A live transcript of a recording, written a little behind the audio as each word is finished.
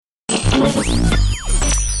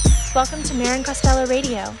Welcome to Marin Costello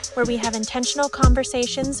Radio, where we have intentional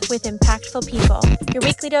conversations with impactful people. Your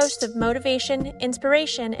weekly dose of motivation,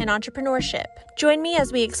 inspiration, and entrepreneurship. Join me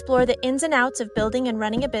as we explore the ins and outs of building and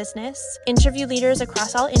running a business, interview leaders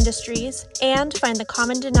across all industries, and find the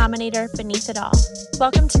common denominator beneath it all.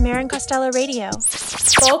 Welcome to Marin Costello Radio.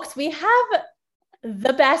 Folks, we have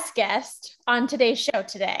the best guest on today's show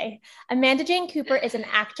today. Amanda Jane Cooper is an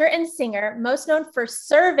actor and singer, most known for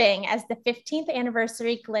serving as the 15th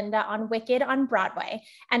anniversary Glinda on Wicked on Broadway,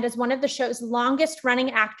 and as one of the show's longest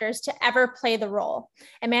running actors to ever play the role.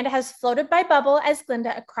 Amanda has floated by Bubble as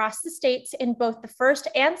Glinda across the states in both the first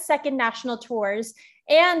and second national tours,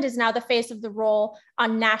 and is now the face of the role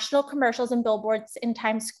on national commercials and billboards in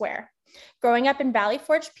Times Square. Growing up in Valley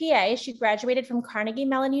Forge, PA, she graduated from Carnegie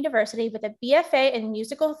Mellon University with a BFA in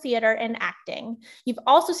musical theater and acting. You've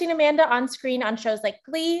also seen Amanda on screen on shows like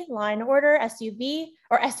Glee, Law and Order, SVU.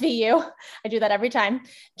 I do that every time.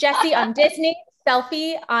 Jessie on Disney,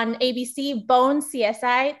 Selfie on ABC, Bone,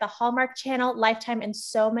 CSI, the Hallmark Channel, Lifetime, and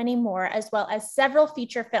so many more, as well as several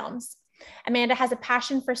feature films. Amanda has a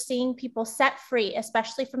passion for seeing people set free,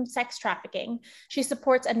 especially from sex trafficking. She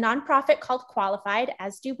supports a nonprofit called Qualified,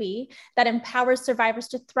 as do we, that empowers survivors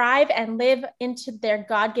to thrive and live into their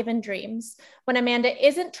God-given dreams. When Amanda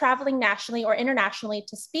isn't traveling nationally or internationally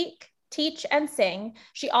to speak, teach, and sing,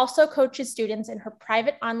 she also coaches students in her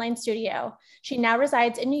private online studio. She now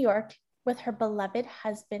resides in New York with her beloved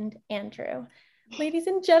husband, Andrew. Ladies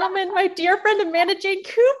and gentlemen, my dear friend, Amanda Jane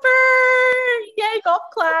Cooper. Yay, golf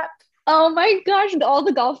clap. Oh my gosh, all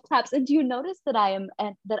the golf claps. And do you notice that I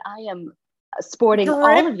am sporting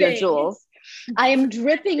all of your jewels? I am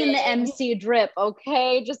dripping in the MC drip.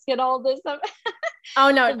 Okay, just get all this up. Oh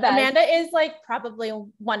no, Amanda is like probably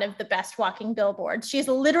one of the best walking billboards. She's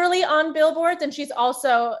literally on billboards, and she's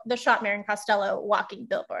also the Shot Marin Costello walking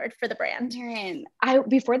billboard for the brand. Marin,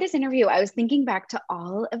 before this interview, I was thinking back to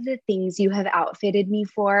all of the things you have outfitted me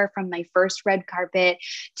for, from my first red carpet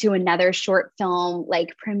to another short film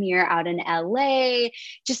like premiere out in LA,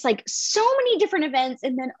 just like so many different events,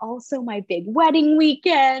 and then also my big wedding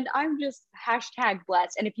weekend. I'm just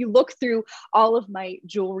 #blessed. And if you look through all of my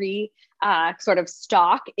jewelry sort of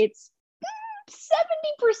stock, it's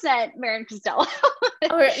 70% Marin Costello.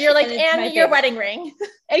 Oh, you're like, and your wedding ring.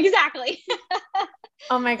 Exactly.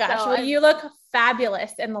 Oh my gosh. So, well, you look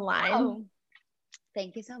fabulous in the line. Oh,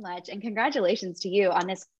 thank you so much. And congratulations to you on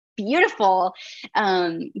this beautiful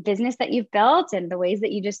business that you've built, and the ways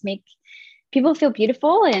that you just make people feel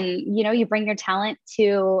beautiful. And, you know, you bring your talent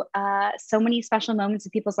to so many special moments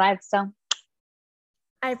in people's lives. So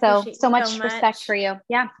I appreciate so much respect for you.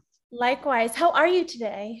 Yeah. Likewise. How are you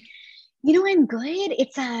today? You know, I'm good.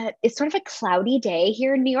 It's sort of a cloudy day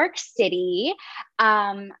here in New York City.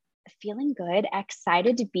 Feeling good,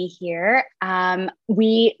 excited to be here.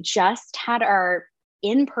 We just had our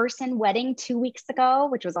in-person wedding 2 weeks ago,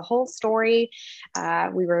 which was a whole story.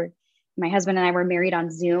 My husband and I were married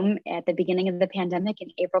on Zoom at the beginning of the pandemic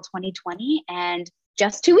in April 2020. And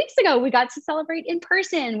just 2 weeks ago, we got to celebrate in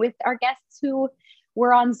person with our guests who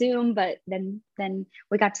were on Zoom, but then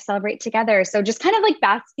we got to celebrate together. So just kind of like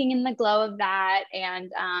basking in the glow of that.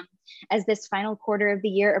 And as this final quarter of the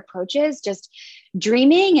year approaches, just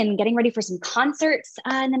dreaming and getting ready for some concerts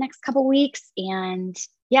in the next couple of weeks. And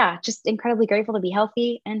yeah, just incredibly grateful to be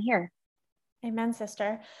healthy and here. Amen,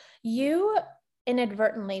 sister. You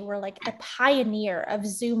inadvertently were like a pioneer of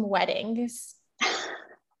Zoom weddings.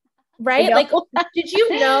 Right? Like, did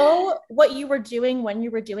you know what you were doing when you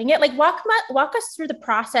were doing it? Like, walk us through the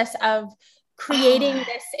process of creating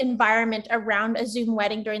this environment around a Zoom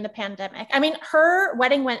wedding during the pandemic. I mean, her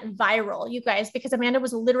wedding went viral, you guys, because Amanda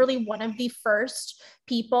was literally one of the first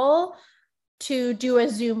people to do a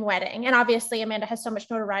Zoom wedding. And obviously Amanda has so much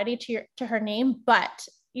notoriety to her name, but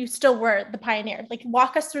you still were the pioneer. Like,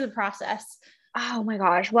 walk us through the process. Oh my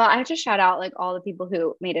gosh. Well, I have to shout out like all the people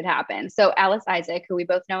who made it happen. So Alice Isaac, who we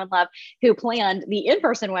both know and love, who planned the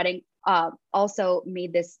in-person wedding, also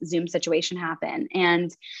made this Zoom situation happen.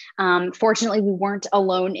 And fortunately, we weren't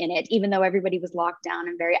alone in it. Even though everybody was locked down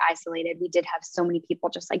and very isolated, we did have so many people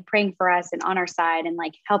just like praying for us and on our side and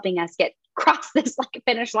like helping us get across this like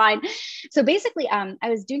finish line. So basically, I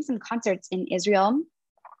was doing some concerts in Israel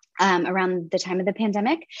around the time of the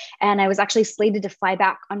pandemic. And I was actually slated to fly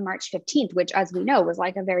back on March 15th, which, as we know, was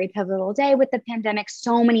like a very pivotal day with the pandemic.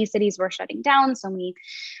 So many cities were shutting down, so many,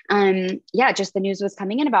 just the news was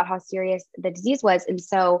coming in about how serious the disease was. And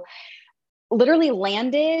so literally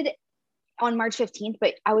landed on March 15th,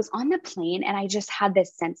 but I was on the plane and I just had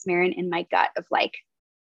this sense, Marin, in my gut of like,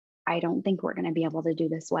 I don't think we're going to be able to do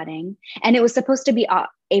this wedding. And it was supposed to be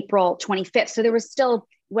April 25th. So there was still,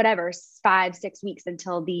 whatever, 5-6 weeks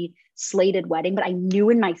until the slated wedding. But I knew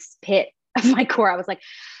in my pit of my core, I was like,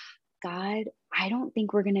 God, I don't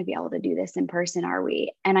think we're going to be able to do this in person, are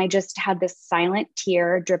we? And I just had this silent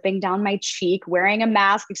tear dripping down my cheek, wearing a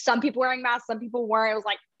mask. Like, some people wearing masks, some people weren't. I was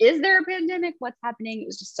like, is there a pandemic? What's happening? It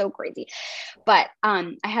was just so crazy. But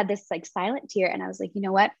I had this like silent tear, and I was like, you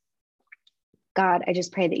know what? God, I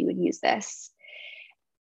just pray that you would use this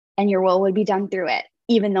and your will would be done through it,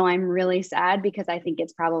 even though I'm really sad because I think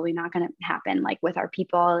it's probably not going to happen, like with our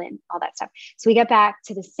people and all that stuff. So we got back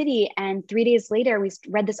to the city, and 3 days later, we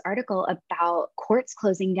read this article about courts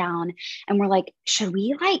closing down, and we're like, should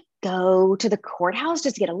we like go to the courthouse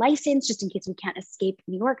just to get a license, just in case we can't escape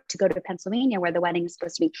New York to go to Pennsylvania where the wedding is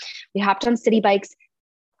supposed to be? We hopped on city bikes,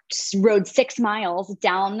 rode 6 miles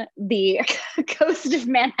down the coast of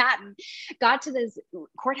Manhattan, got to this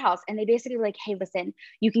courthouse, and they basically were like, hey, listen,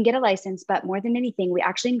 you can get a license, but more than anything, we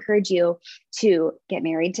actually encourage you to get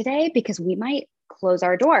married today because we might close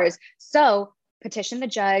our doors. So petition the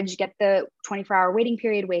judge, get the 24-hour waiting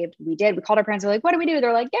period waived. We did. We called our parents. We're like, what do we do?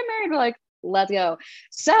 They're like, get married. We're like, let's go.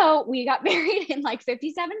 So we got married in like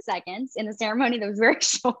 57 seconds in a ceremony that was very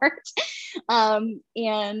short.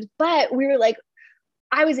 But we were like,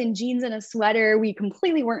 I was in jeans and a sweater. We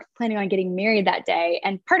completely weren't planning on getting married that day.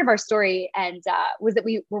 And part of our story was that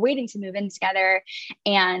we were waiting to move in together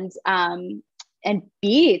and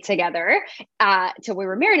be together till we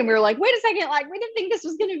were married. And we were like, wait a second, like we didn't think this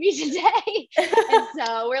was going to be today. And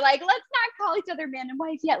so we're like, let's not call each other man and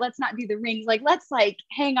wife yet. Let's not do the rings. Like, let's like,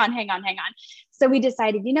 hang on. So we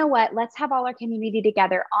decided, you know what, let's have all our community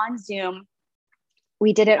together on Zoom.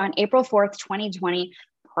 We did it on April 4th, 2020.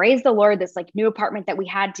 Praise the Lord, this like new apartment that we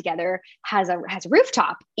had together has a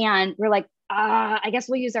rooftop. And we're like, I guess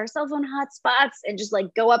we'll use our cell phone hotspots and just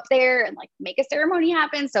like go up there and like make a ceremony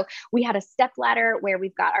happen. So we had a step ladder where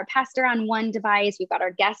we've got our pastor on one device, we've got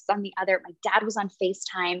our guests on the other. My dad was on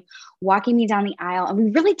FaceTime walking me down the aisle, and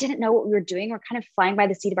we really didn't know what we were doing. We're kind of flying by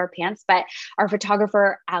the seat of our pants, but our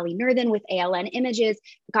photographer, Ali Nurthen with ALN Images,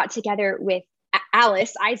 got together with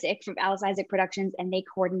Alice Isaac from Alice Isaac Productions, and they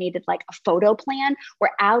coordinated like a photo plan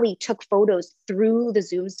where Ali took photos through the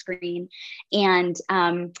Zoom screen, and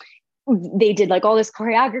they did like all this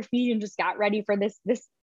choreography and just got ready for this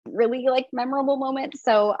really like memorable moment.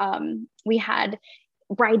 So we had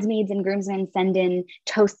bridesmaids and groomsmen send in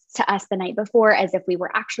toasts to us the night before as if we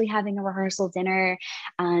were actually having a rehearsal dinner.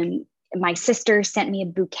 My sister sent me a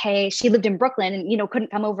bouquet. She lived in Brooklyn and,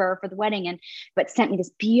 couldn't come over for the wedding, but sent me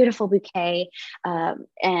this beautiful bouquet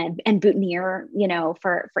and boutonniere,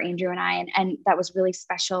 for Andrew and I. And that was really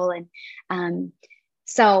special. And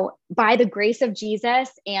so by the grace of Jesus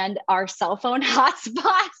and our cell phone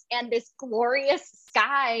hotspots and this glorious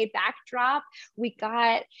sky backdrop, we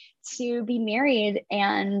got to be married.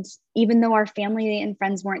 And even though our family and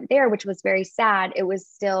friends weren't there, which was very sad, it was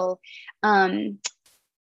still,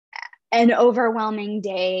 an overwhelming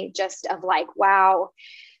day just of like, wow,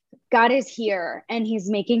 God is here and he's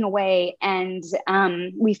making a way. And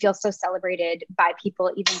we feel so celebrated by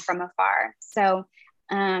people, even from afar. So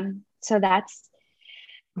that's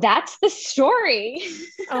the story.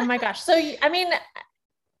 Oh my gosh. So,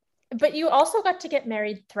 but you also got to get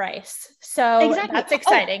married thrice. So exactly. That's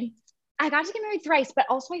exciting. I got to get married thrice, but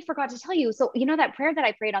also I forgot to tell you. So, that prayer that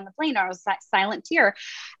I prayed on the plane, I was that silent tear.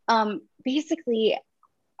 Basically,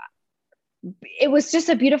 it was just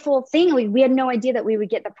a beautiful thing. We had no idea that we would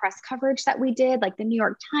get the press coverage that we did. Like the New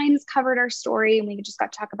York Times covered our story, and we just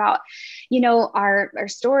got to talk about, our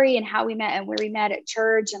story and how we met and where we met at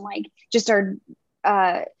church, and like just our,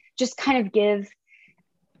 just kind of give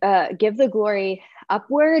the glory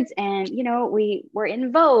upwards. And, we were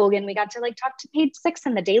in Vogue, and we got to like talk to Page Six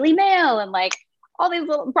in the Daily Mail and like all these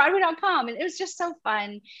little Broadway.com. And it was just so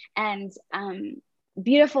fun. And,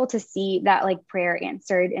 beautiful to see that like prayer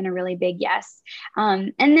answered in a really big yes.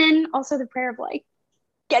 And then also the prayer of like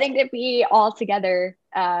getting to be all together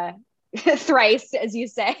thrice, as you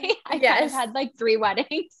say. I kind of had like 3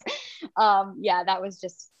 weddings. That was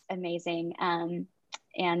just amazing.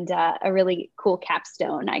 And a really cool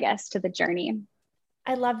capstone, I guess, to the journey.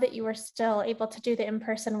 I love that you were still able to do the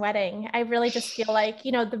in-person wedding. I really just feel like,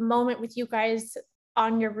 the moment with you guys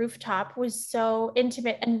on your rooftop was so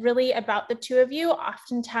intimate and really about the two of you.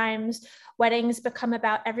 Oftentimes weddings become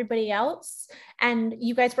about everybody else, and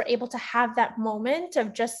you guys were able to have that moment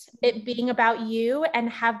of just it being about you and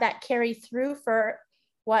have that carry through for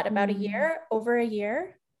about a year, over a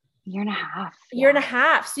year? Year and a half. Year and a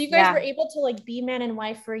half. So you guys were able to like be man and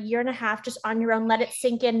wife for a year and a half, just on your own, let it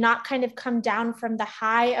sink in, not kind of come down from the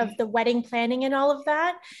high of the wedding planning and all of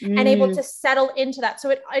that, and able to settle into that.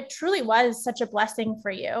 So it truly was such a blessing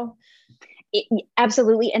for you.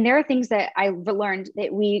 Absolutely. And there are things that I learned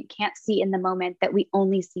that we can't see in the moment that we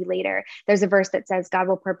only see later. There's a verse that says God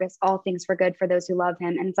will purpose all things for good for those who love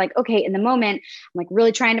him. And it's like, okay, in the moment, I'm like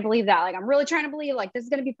really trying to believe that. Like, I'm really trying to believe like this is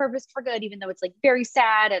going to be purposed for good, even though it's like very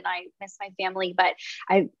sad and I miss my family. But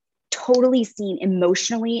I've totally seen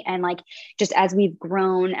emotionally and like just as we've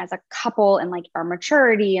grown as a couple and like our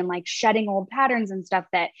maturity and like shedding old patterns and stuff,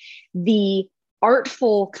 that the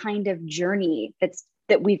artful kind of journey that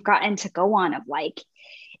we've gotten to go on of like,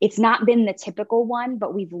 it's not been the typical one,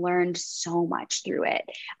 but we've learned so much through it.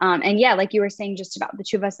 And yeah, like you were saying, just about the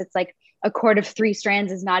two of us, it's like a cord of three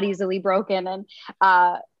strands is not easily broken. And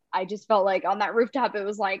I just felt like on that rooftop, it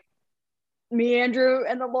was like me, Andrew,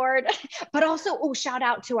 and the Lord. But also, oh, shout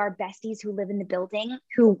out to our besties who live in the building,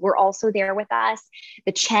 who were also there with us,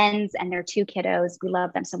 the Chens and their two kiddos. We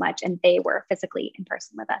love them so much. And they were physically in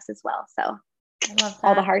person with us as well. So I love that.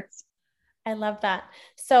 All the hearts. I love that.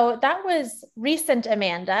 So that was recent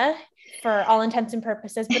Amanda for all intents and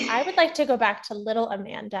purposes, but I would like to go back to little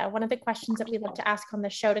Amanda. One of the questions that we love to ask on the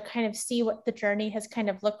show to kind of see what the journey has kind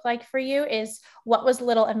of looked like for you is, what was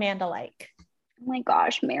little Amanda like? Oh my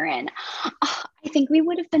gosh, Maren. Oh, I think we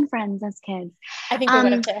would have been friends as kids. I think we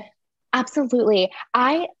would have too. Absolutely.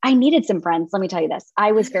 I needed some friends. Let me tell you this.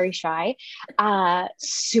 I was very shy,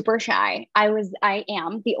 super shy. I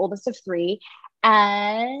am the oldest of three.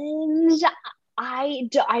 And I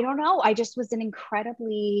don't know. I just was an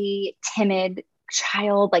incredibly timid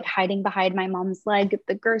child, like hiding behind my mom's leg at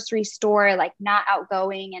the grocery store, like not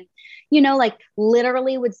outgoing. And, like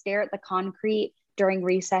literally would stare at the concrete during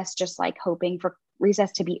recess, just like hoping for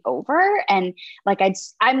recess to be over. And like, I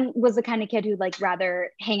was the kind of kid who'd like rather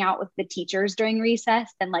hang out with the teachers during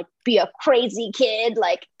recess than like be a crazy kid,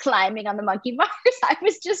 like climbing on the monkey bars. I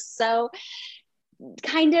was just so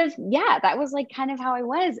kind of, yeah, that was like kind of how I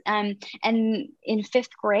was. And in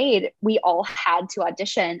fifth grade, we all had to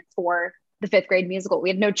audition for the fifth grade musical. We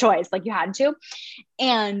had no choice, like you had to.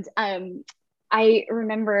 And I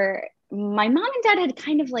remember my mom and dad had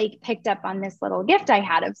kind of like picked up on this little gift I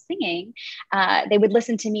had of singing. They would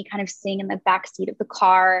listen to me kind of sing in the backseat of the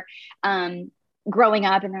car growing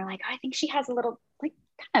up. And they're like, oh, I think she has a little, like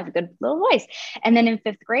kind of a good little voice. And then in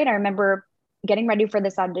fifth grade, I remember getting ready for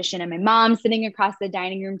this audition and my mom sitting across the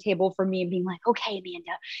dining room table from me and being like, okay,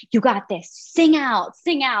 Amanda, you got this, sing out,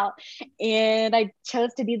 sing out. And I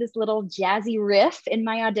chose to do this little jazzy riff in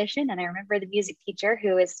my audition. And I remember the music teacher,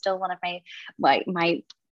 who is still one of my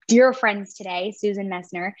dear friends today, Susan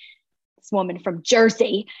Messner, this woman from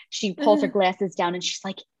Jersey, she pulls her glasses down and she's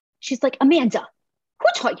like, Amanda, who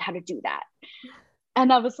taught you how to do that?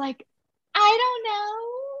 And I was like, I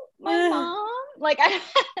don't know, my mom. Like,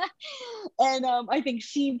 I think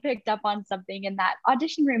she picked up on something in that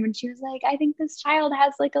audition room and she was like, I think this child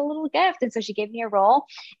has like a little gift. And so she gave me a role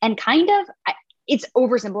and kind of, it's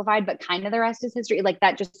oversimplified, but kind of the rest is history. Like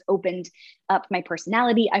that just opened up my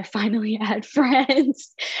personality. I finally had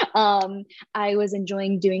friends. I was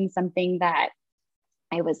enjoying doing something that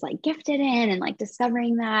I was like gifted in and like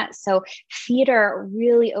discovering that. So theater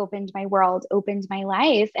really opened my world, opened my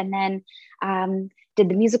life. And then did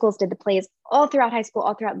the musicals, did the plays all throughout high school,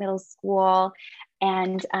 all throughout middle school.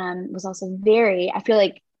 And was also I feel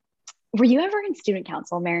like, were you ever in student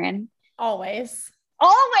council, Maren? Always.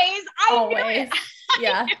 Always.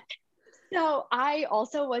 Yeah. So I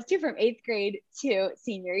also was too, from 8th grade to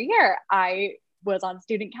senior year. I was on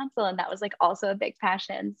student council and that was like also a big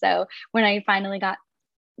passion. So when I finally got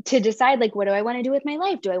to decide like, what do I want to do with my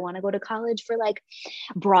life? Do I want to go to college for like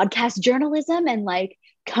broadcast journalism and like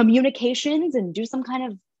communications and do some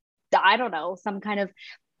kind of, I don't know, some kind of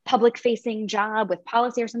public facing job with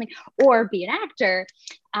policy or something, or be an actor?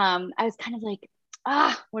 I was kind of like,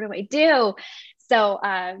 what do I do? So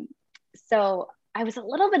I was a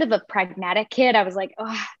little bit of a pragmatic kid. I was like,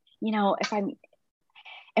 if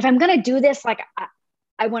I'm going to do this, like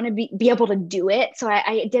I want to be able to do it. So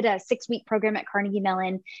I did a 6-week program at Carnegie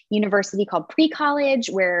Mellon University called Pre-College,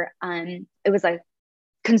 where it was a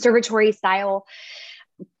conservatory style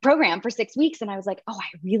program for 6 weeks. And I was like, oh, I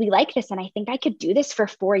really like this. And I think I could do this for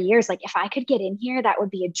 4 years. Like if I could get in here, that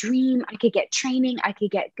would be a dream. I could get training. I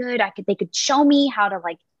could get good. They could show me how to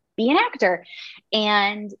like be an actor.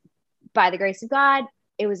 And by the grace of God,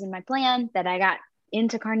 it was in my plan that I got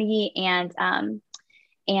into Carnegie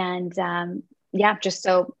yeah, just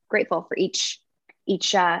so grateful for each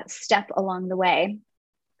step along the way.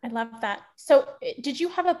 I love that. So did you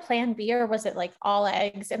have a plan B, or was it like all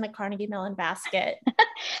eggs in the Carnegie Mellon basket?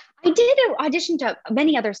 I did audition to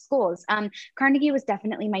many other schools. Carnegie was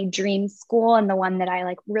definitely my dream school and the one that I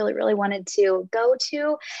like really, really wanted to go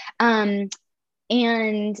to.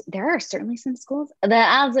 And there are certainly some schools that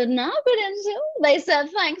I did not get into. They said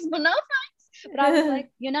thanks, but no thanks. But I was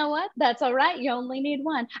like, you know what? That's all right. You only need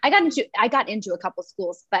one. I got into a couple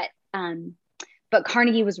schools, but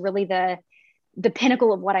Carnegie was really the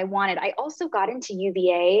pinnacle of what I wanted. I also got into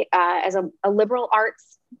UVA as a liberal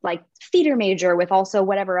arts, like theater major, with also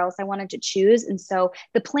whatever else I wanted to choose. And so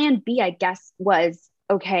the plan B, I guess, was,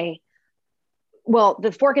 okay, well,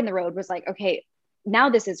 the fork in the road was like, okay, now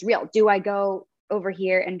this is real. Do I go over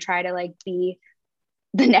here and try to like be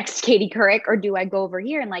the next Katie Couric, or do I go over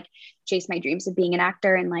here and like chase my dreams of being an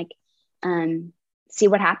actor and like see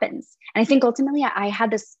what happens? And I think ultimately I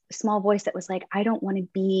had this small voice that was like, I don't want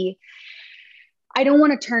to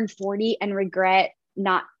turn 40 and regret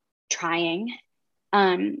not trying.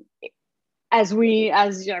 As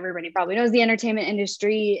everybody probably knows, the entertainment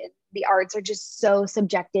industry, the arts are just so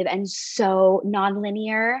subjective and so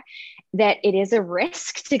nonlinear that it is a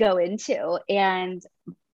risk to go into.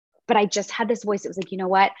 But I just had this voice that was like, you know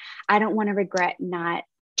what? I don't want to regret not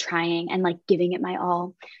trying and like giving it my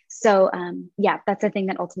all. So that's the thing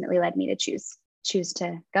that ultimately led me to choose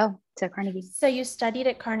to go to Carnegie. So you studied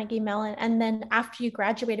at Carnegie Mellon, and then after you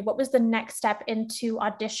graduated, what was the next step into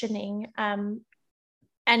auditioning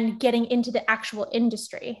and getting into the actual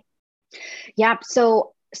industry? Yeah.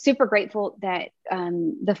 So super grateful that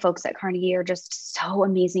the folks at Carnegie are just so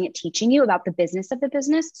amazing at teaching you about the business of the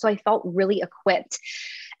business. So I felt really equipped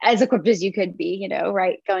as you could be,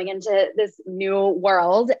 right, going into this new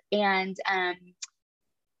world. And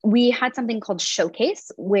we had something called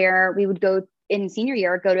Showcase, where we would go in senior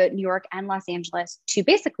year, go to New York and Los Angeles to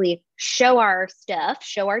basically show our stuff,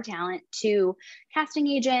 show our talent to casting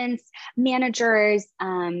agents, managers,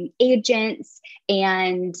 agents,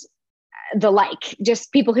 and the like,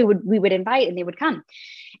 just people who we would invite and they would come.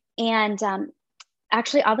 And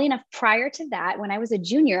actually, oddly enough, prior to that, when I was a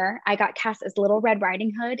junior, I got cast as Little Red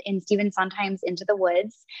Riding Hood in Stephen Sondheim's Into the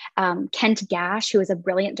Woods. Kent Gash, who was a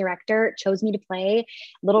brilliant director, chose me to play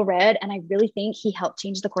Little Red. And I really think he helped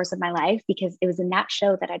change the course of my life, because it was in that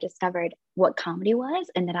show that I discovered what comedy was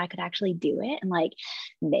and that I could actually do it and like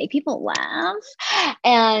make people laugh.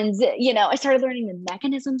 And, I started learning the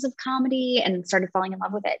mechanisms of comedy and started falling in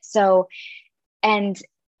love with it. So, and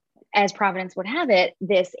as Providence would have it,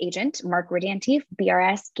 this agent, Mark Ridanti,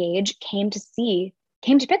 BRS Gage, came to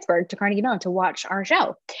Pittsburgh to Carnegie Mellon to watch our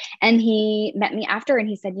show. And he met me after and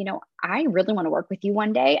he said, I really want to work with you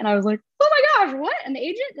one day. And I was like, oh my gosh, what? An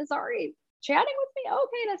agent is already chatting with me?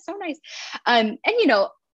 Okay, that's so nice. And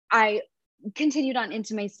I continued on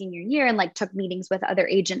into my senior year and like took meetings with other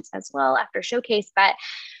agents as well after Showcase, but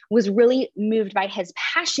was really moved by his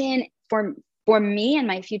passion for me and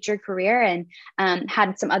my future career, and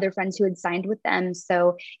had some other friends who had signed with them.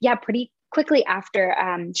 So yeah, pretty quickly after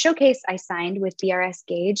Showcase, I signed with BRS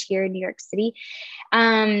Gage here in New York City.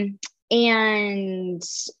 And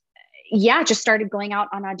yeah, just started going out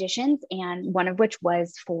on auditions, and one of which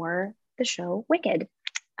was for the show Wicked.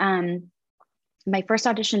 My first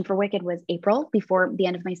audition for Wicked was April, before the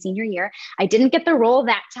end of my senior year. I didn't get the role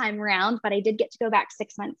that time around, but I did get to go back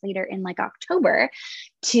 6 months later in like October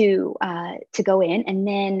to go in, and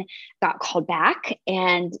then got called back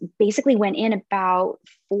and basically went in about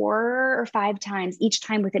 4 or 5 times, each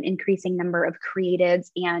time with an increasing number of creatives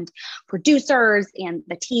and producers and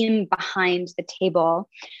the team behind the table,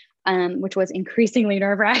 which was increasingly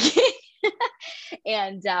nerve-wracking.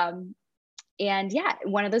 And yeah,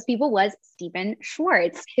 one of those people was Stephen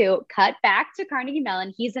Schwartz, who cut back to Carnegie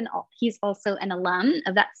Mellon. He's also an alum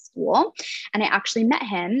of that school. And I actually met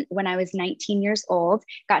him when I was 19 years old,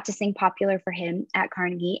 got to sing Popular for him at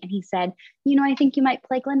Carnegie. And he said, I think you might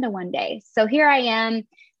play Glinda one day. So here I am,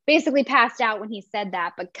 basically passed out when he said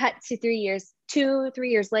that, but cut to 3 years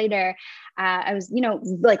later, I was,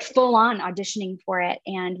 like full on auditioning for it,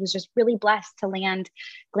 and was just really blessed to land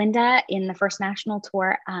Glinda in the first national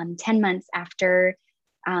tour 10 months after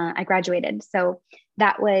I graduated. So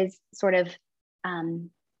that was sort of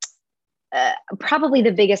probably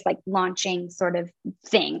the biggest like launching sort of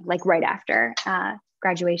thing, like right after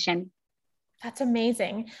graduation. That's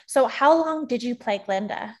amazing. So how long did you play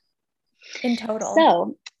Glinda in total?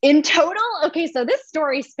 So okay, so this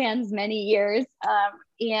story spans many years.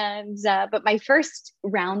 But my first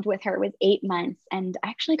round with her was 8 months, and I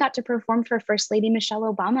actually got to perform for First Lady Michelle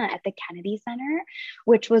Obama at the Kennedy Center,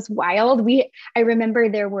 which was wild. I remember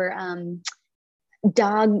there were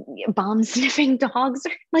dog bomb sniffing dogs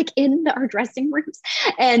like in our dressing rooms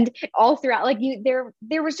and all throughout, like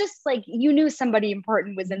there was just like, you knew somebody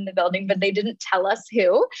important was in the building, but they didn't tell us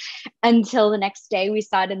who until the next day. We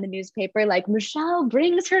saw it in the newspaper, like Michelle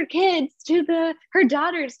brings her kids to her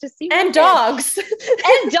daughters to see and dogs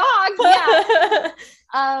and dogs. Yeah.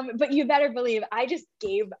 But you better believe I just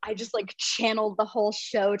like channeled the whole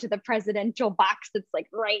show to the presidential box that's like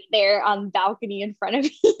right there on the balcony in front of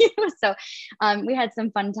you. So we had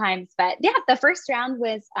some fun times. But yeah, the first round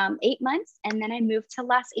was 8 months. And then I moved to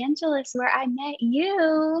Los Angeles where I met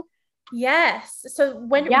you. Yes. So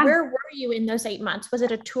where were you in those 8 months? Was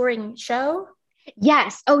it a touring show?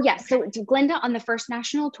 Yes. Oh, yes. So Glinda on the first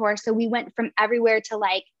national tour. So we went from everywhere to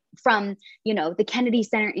like, from, the Kennedy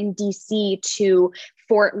Center in DC to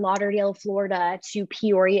Fort Lauderdale, Florida, to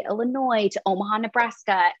Peoria, Illinois, to Omaha,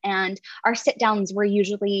 Nebraska. And our sit downs were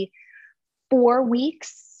usually 4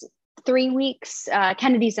 weeks, 3 weeks.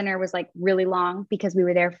 Kennedy Center was like really long because we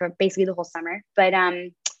were there for basically the whole summer. But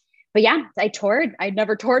yeah, I toured. I'd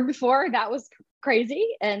never toured before. That was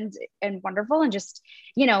crazy and wonderful. And just,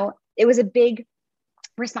 it was a big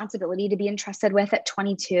responsibility to be entrusted with at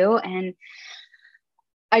 22. And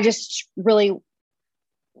I just really,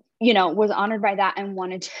 was honored by that and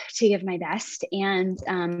wanted to give my best. And,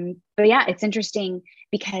 but yeah, it's interesting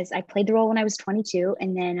because I played the role when I was 22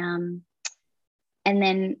 and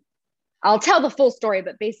then I'll tell the full story,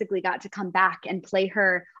 but basically got to come back and play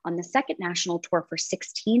her on the second national tour for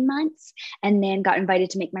 16 months and then got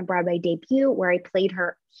invited to make my Broadway debut where I played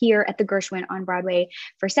her here at the Gershwin on Broadway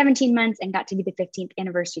for 17 months and got to be the 15th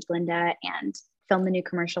anniversary Glinda and film the new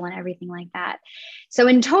commercial and everything like that. So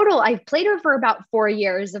in total, I've played her for about 4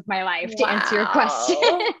 years of my life to answer your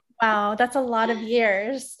question. Wow, that's a lot of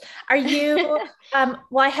years. Are you,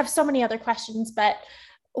 well, I have so many other questions, but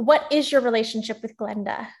what is your relationship with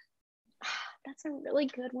Glinda? That's a really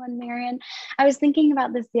good one, Marian. I was thinking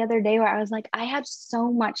about this the other day where I was like, I have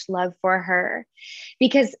so much love for her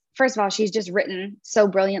because first of all, she's just written so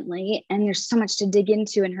brilliantly and there's so much to dig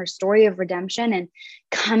into in her story of redemption and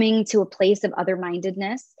coming to a place of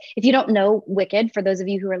other-mindedness. If you don't know Wicked, for those of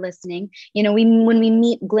you who are listening, when we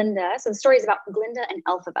meet Glinda, so the story is about Glinda and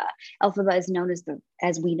Elphaba. Elphaba is known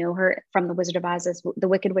as we know her from The Wizard of Oz as the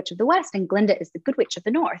Wicked Witch of the West, and Glinda is the Good Witch of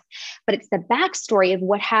the North. But it's the backstory of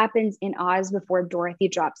what happens in Oz before Dorothy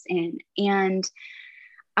drops in. And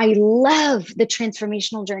I love the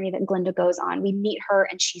transformational journey that Glinda goes on. We meet her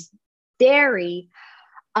and she's very,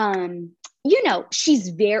 she's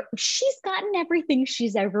gotten everything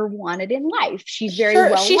she's ever wanted in life. She's very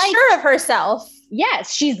she's sure of herself.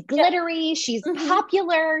 Yes. She's glittery. She's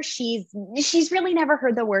popular. She's really never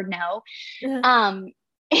heard the word no. And,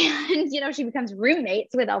 she becomes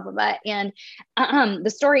roommates with Elphaba and the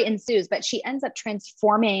story ensues, but she ends up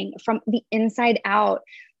transforming from the inside out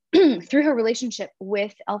through her relationship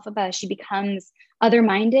with Elphaba. She becomes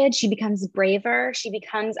other-minded. She becomes braver. She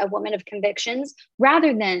becomes a woman of convictions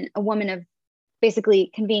rather than a woman of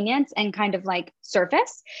basically convenience and kind of like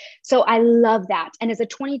surface. So I love that. And as a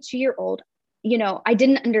 22-year-old, I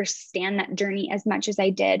didn't understand that journey as much as I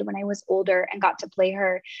did when I was older and got to play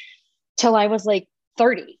her till I was like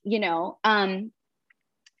 30, yeah.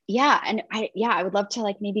 And I would love to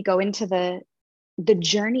like maybe go into the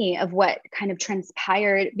journey of what kind of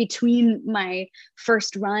transpired between my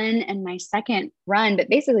first run and my second run. But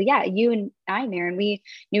basically, yeah, you and I, Maren, we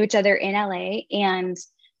knew each other in LA. And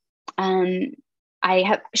I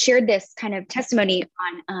have shared this kind of testimony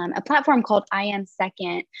on a platform called I Am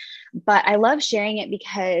Second, but I love sharing it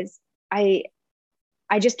because I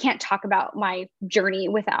just can't talk about my journey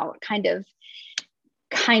without kind of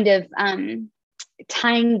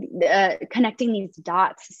connecting these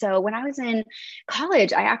dots. So when I was in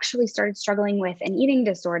college, I actually started struggling with an eating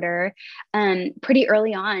disorder pretty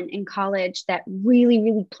early on in college that really,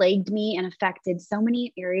 really plagued me and affected so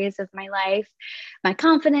many areas of my life, my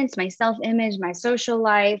confidence, my self-image, my social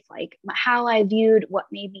life, like how I viewed what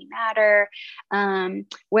made me matter,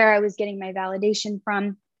 where I was getting my validation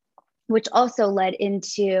from, which also led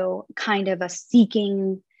into kind of a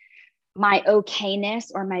seeking my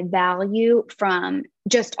okayness or my value from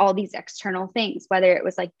just all these external things, whether it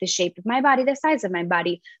was like the shape of my body, the size of my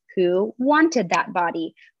body, who wanted that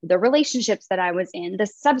body, the relationships that I was in, the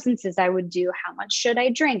substances I would do, how much should I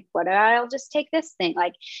drink? I'll just take this thing.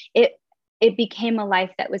 Like it became a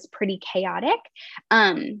life that was pretty chaotic.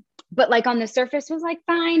 But like on the surface was like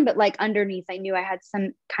fine, but like underneath I knew I had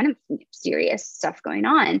some kind of serious stuff going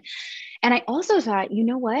on. And I also thought, you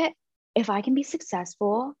know what, if I can be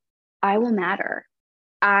successful, I will matter.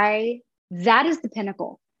 That is the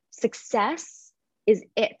pinnacle. Success is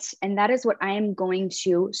it. And that is what I am going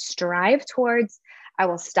to strive towards. I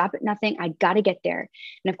will stop at nothing. I got to get there.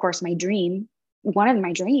 And of course, one of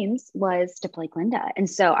my dreams was to play Glinda. And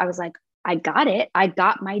so I was like, I got it. I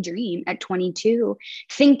got my dream at 22,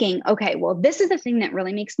 thinking, okay, well, this is the thing that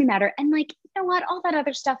really makes me matter. And like, you know what, all that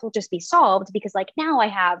other stuff will just be solved because like now I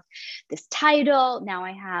have this title. Now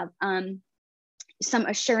I have some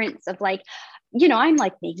assurance of like, I'm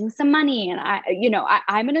like making some money and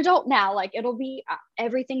I'm an adult now, like it'll be,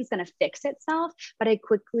 everything's going to fix itself. But I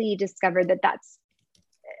quickly discovered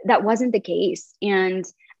that wasn't the case. And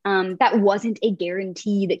that wasn't a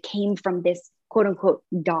guarantee that came from this quote unquote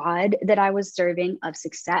God that I was serving of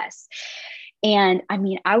success. And I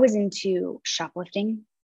mean, I was into shoplifting.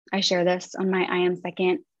 I share this on my I Am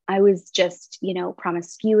Second. I was just,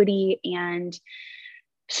 promiscuity and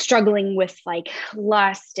struggling with like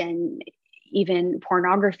lust and even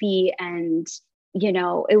pornography. And,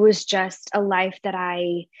 it was just a life that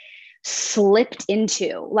I slipped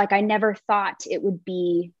into. Like I never thought it would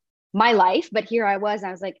be my life, but here I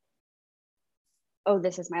was like, oh,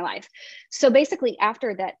 this is my life. So basically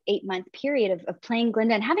after that 8-month period of playing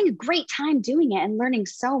Glinda and having a great time doing it and learning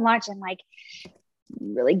so much and like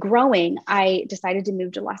really growing, I decided to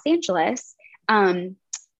move to Los Angeles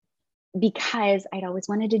because I'd always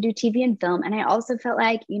wanted to do TV and film. And I also felt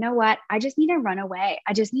like, you know what, I just need to run away.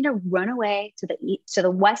 I just need to run away to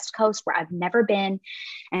the West Coast where I've never been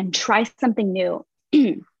and try something new.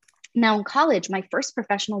 Now in college, my first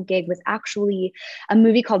professional gig was actually a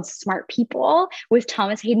movie called Smart People with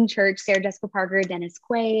Thomas Hayden Church, Sarah Jessica Parker, Dennis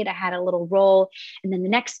Quaid. I had a little role. And then the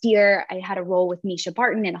next year I had a role with Misha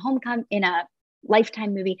Barton in a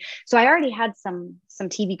Lifetime movie. So I already had some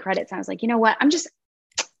TV credits. I was like, you know what? I'm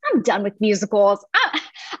done with musicals.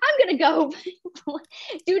 I'm going to go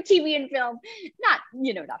do TV and film. Not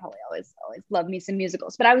how I always love me some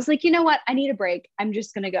musicals, but I was like, you know what? I need a break. I'm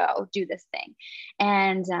just going to go do this thing.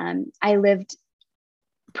 And I lived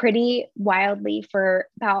pretty wildly for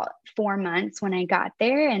about 4 months when I got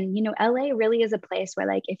there. And, LA really is a place where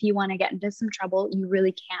like, if you want to get into some trouble, you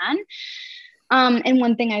really can. And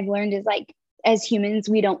one thing I've learned is like, as humans,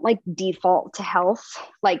 we don't like default to health.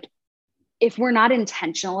 Like if we're not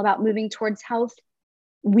intentional about moving towards health,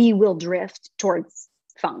 we will drift towards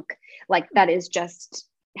funk. Like that is just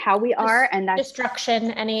how we are. And that's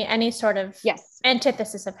destruction, any sort of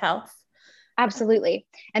antithesis of health. Absolutely.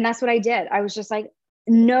 And that's what I did. I was just like,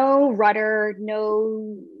 no rudder,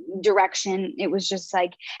 no direction. It was just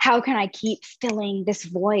like, how can I keep filling this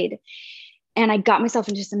void? And I got myself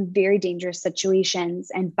into some very dangerous situations.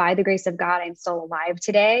 And by the grace of God, I'm still alive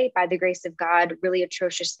today. By the grace of God, really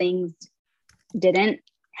atrocious things didn't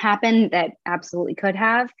happen that absolutely could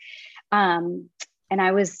have. And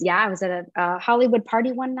I was at a Hollywood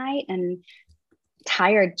party one night and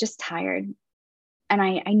just tired. And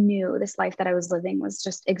I knew this life that I was living was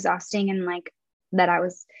just exhausting and like that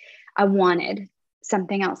I wanted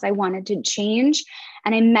something else. I wanted to change.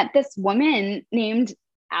 And I met this woman named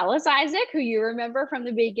Alice Isaac, who you remember from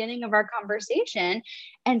the beginning of our conversation.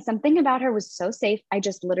 And something about her was so safe. I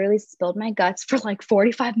just literally spilled my guts for like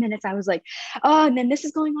 45 minutes. I was like, oh, and then this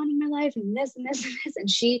is going on in my life and this and this and this. And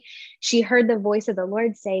she heard the voice of the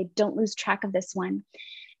Lord say, don't lose track of this one.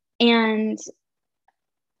 And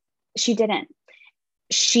she didn't.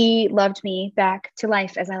 She loved me back to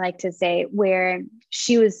life, as I like to say, where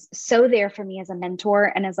she was so there for me as a mentor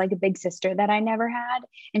and as like a big sister that I never had.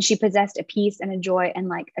 And she possessed a peace and a joy and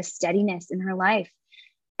like a steadiness in her life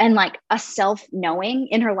and like a self-knowing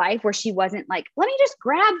in her life where she wasn't like, let me just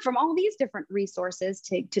grab from all these different resources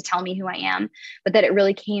to tell me who I am, but that it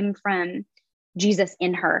really came from Jesus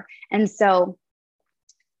in her. And so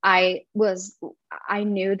I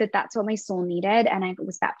knew that that's what my soul needed. And I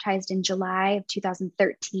was baptized in July of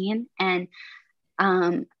 2013. And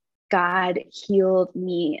God healed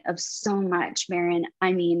me of so much, Maren.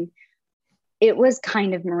 I mean, it was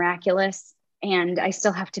kind of miraculous. And I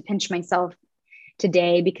still have to pinch myself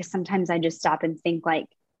today because sometimes I just stop and think like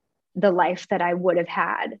the life that I would have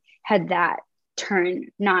had that turn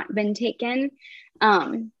not been taken,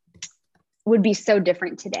 would be so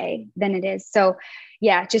different today than it is. So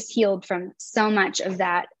yeah, just healed from so much of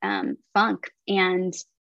that funk and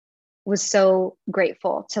was so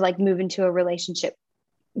grateful to like move into a relationship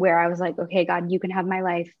where I was like, okay, God, you can have my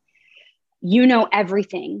life. You know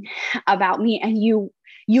everything about me and you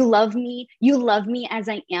love me. You love me as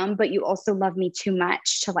I am, but you also love me too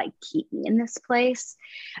much to like keep me in this place.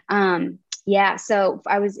 Yeah. So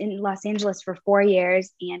I was in Los Angeles for 4 years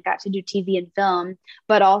and got to do TV and film,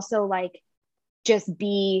 but also like just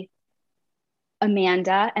be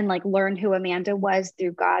Amanda and like learn who Amanda was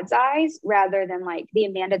through God's eyes rather than like the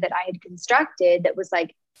Amanda that I had constructed that was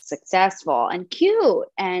like successful and cute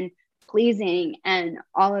and pleasing and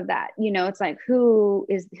all of that. It's like, who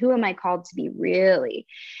am I called to be really?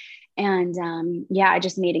 And I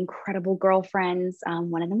just made incredible girlfriends.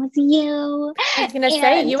 One of them was you. I was going to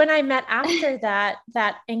say, you and I met after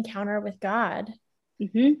that encounter with God.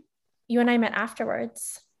 Mm-hmm. You and I met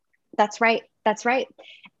afterwards. That's right.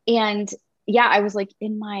 And I was like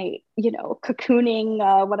in my,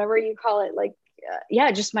 cocooning, whatever you call it, like,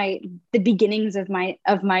 just the beginnings of my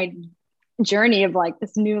journey of like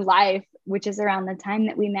this new life, which is around the time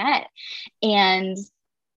that we met, and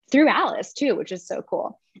through Alice too, which is so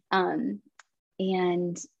cool.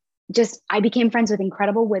 And just, I became friends with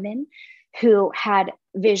incredible women who had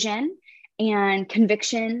vision and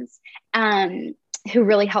convictions, who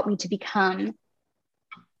really helped me to become,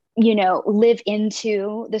 live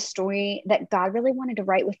into the story that God really wanted to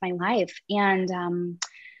write with my life. And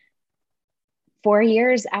 4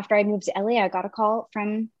 years after I moved to LA, I got a call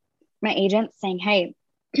from my agent saying, "Hey,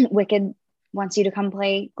 Wicked wants you to come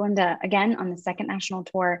play Glinda again on the second national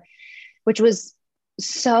tour," which was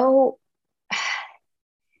so,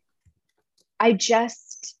 I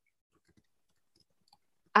just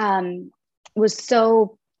was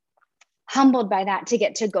so humbled by that, to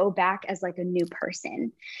get to go back as like a new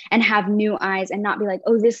person and have new eyes, and not be like,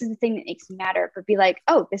 oh, this is the thing that makes me matter, but be like,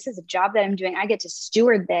 oh, this is a job that I'm doing. I get to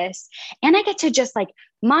steward this, and I get to just like,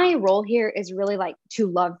 my role here is really like to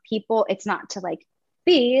love people. It's not to like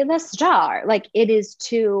be the star. Like it is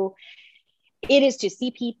to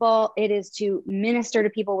see people. It is to minister to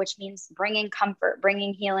people, which means bringing comfort,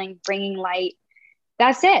 bringing healing, bringing light.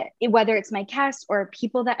 That's it. Whether it's my cast or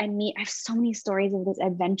people that I meet, I have so many stories of this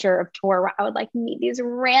adventure of tour where I would like meet these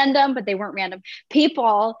random, but they weren't random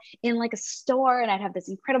people in like a store, and I'd have this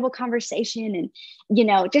incredible conversation, and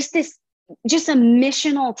just a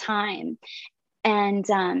missional time. And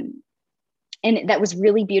that was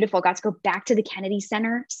really beautiful. Got to go back to the Kennedy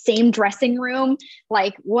Center, same dressing room.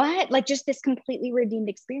 Like what? Like just this completely redeemed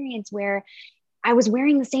experience where I was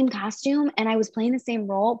wearing the same costume and I was playing the same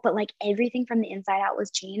role, but like everything from the inside out was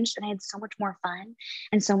changed, and I had so much more fun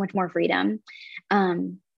and so much more freedom.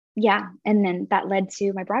 And then that led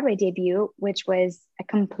to my Broadway debut, which was a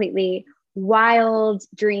completely wild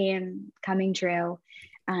dream coming true.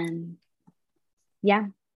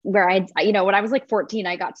 Where when I was like 14,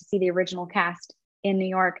 I got to see the original cast in New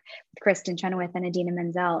York with Kristen Chenoweth and Idina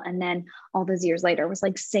Menzel. And then all those years later was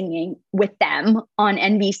like singing with them on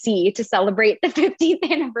NBC to celebrate the 50th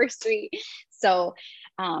anniversary. So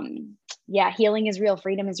healing is real.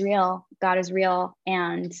 Freedom is real. God is real.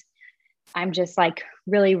 And I'm just like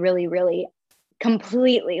really, really, really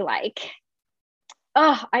completely like,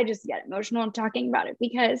 I just get emotional talking about it,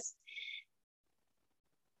 because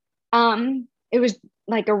it was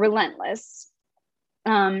like a relentless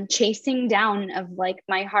chasing down of like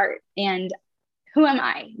my heart and who am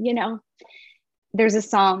I? There's a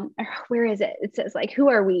song, where is it? It says like, who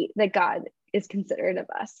are we that God is considerate of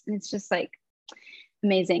us? And it's just like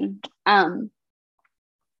amazing.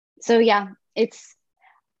 It's,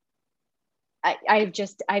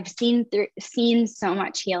 I've seen so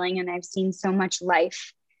much healing, and I've seen so much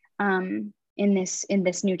life in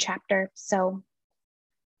this new chapter. So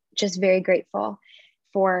just very grateful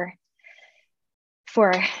for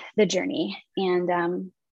the journey,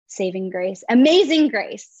 and saving grace, amazing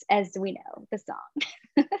grace, as we know the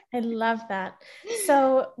song. I love that.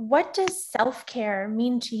 So what does self-care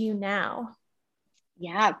mean to you now?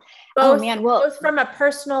 Yeah. Both from a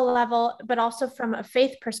personal level, but also from a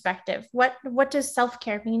faith perspective. What does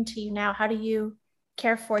self-care mean to you now? How do you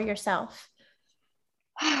care for yourself?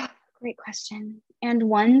 Great question. And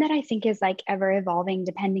one that I think is like ever evolving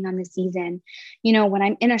depending on the season. When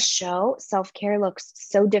I'm in a show, self-care looks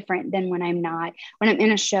so different than when I'm not. When I'm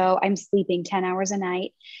in a show, I'm sleeping 10 hours a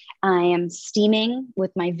night. I am steaming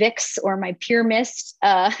with my Vicks or my Pure Mist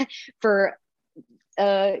for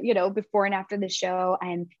before and after the show.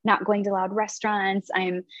 I'm not going to loud restaurants.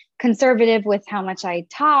 I'm conservative with how much I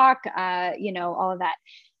talk, all of that.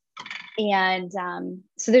 And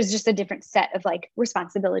so there's just a different set of like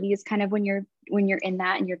responsibilities kind of when you're in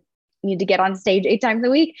that, and you need to get on stage 8 times a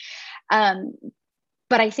week.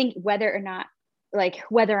 But I think whether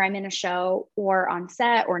I'm in a show or on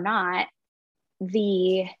set or not,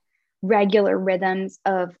 the regular rhythms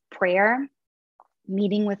of prayer,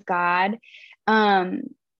 meeting with God,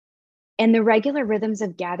 and the regular rhythms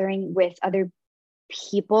of gathering with other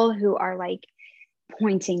people who are like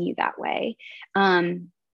pointing you that way.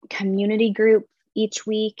 Community group each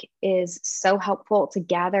week is so helpful to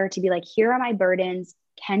gather, to be like, here are my burdens.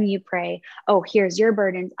 Can you pray? Oh, here's your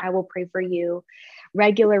burdens. I will pray for you.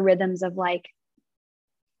 Regular rhythms of like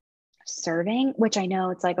serving, which I know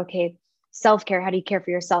it's like, okay, self-care? How do you care for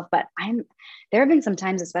yourself? But there have been some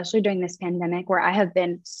times, especially during this pandemic, where I have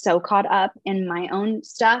been so caught up in my own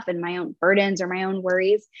stuff and my own burdens or my own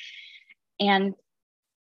worries. And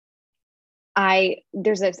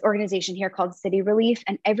there's this organization here called City Relief.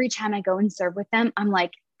 And every time I go and serve with them, I'm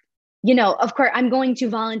like, of course I'm going to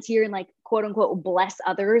volunteer and like, quote unquote, bless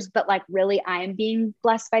others, but like really I am being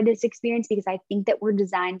blessed by this experience, because I think that we're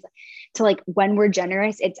designed to, like, when we're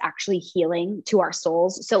generous, it's actually healing to our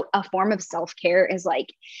souls. So a form of self-care is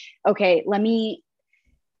like, okay,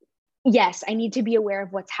 yes, I need to be aware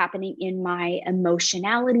of what's happening in my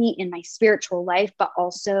emotionality, in my spiritual life, but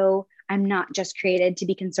also I'm not just created to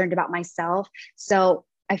be concerned about myself. So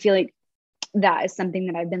I feel like that is something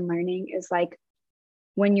that I've been learning, is like,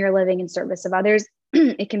 when you're living in service of others,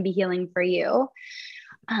 it can be healing for you.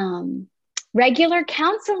 Regular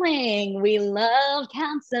counseling. We love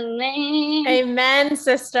counseling. Amen,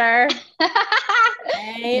 sister.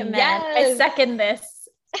 Amen. Yes. I second this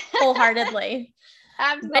wholeheartedly.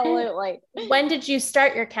 Absolutely. When did you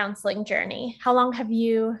start your counseling journey? How long have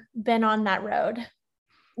you been on that road?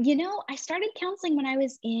 I started counseling when I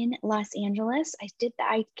was in Los Angeles.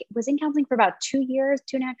 I was in counseling for about 2.5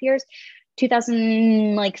 years.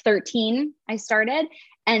 2013, I started.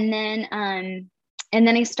 And then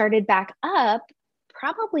I started back up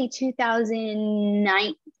probably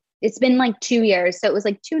 2009. It's been like 2 years. So it was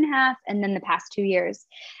like 2.5. And then the past 2 years,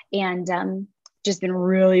 and just been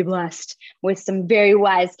really blessed with some very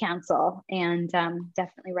wise counsel, and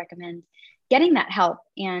definitely recommend getting that help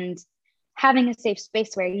and having a safe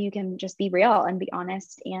space where you can just be real and be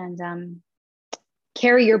honest, and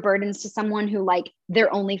carry your burdens to someone who, like,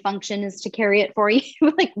 their only function is to carry it for you,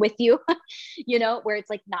 like with you, where it's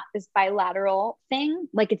like not this bilateral thing.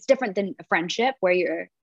 Like, it's different than a friendship where you're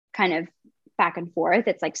kind of back and forth.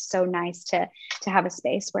 It's like so nice to have a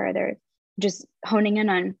space where they're just honing in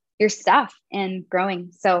on your stuff and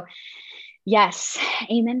growing. So yes,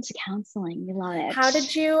 amen to counseling. We love it. How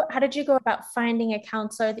did you go about finding a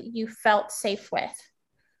counselor that you felt safe with?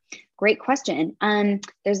 Great question.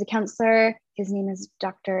 There's a counselor. His name is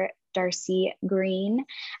Dr. Darcy Green.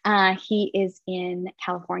 He is in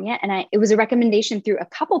California, and it was a recommendation through a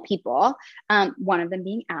couple people, one of them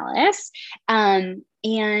being Alice. And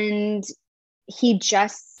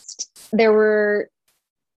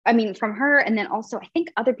from her, and then also I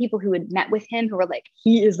think other people who had met with him who were like,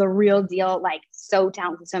 he is the real deal, like so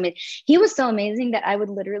talented, so amazing. He was so amazing that I would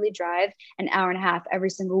literally drive an hour and a half every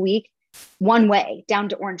single week one way down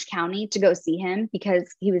to Orange County to go see him,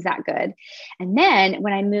 because he was that good. And then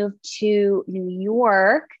when I moved to New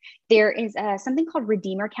York, there is something called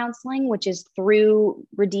Redeemer Counseling, which is through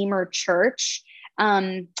Redeemer Church.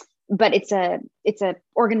 But it's a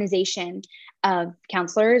organization of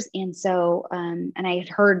counselors. And so, and I had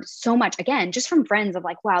heard so much, again, just from friends, of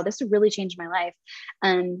like, wow, this would really change my life.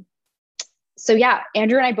 So yeah,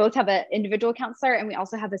 Andrew and I both have an individual counselor, and we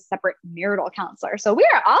also have a separate marital counselor. So we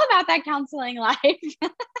are all about that counseling life.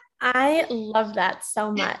 I love that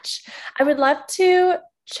so much. I would love to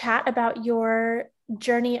chat about your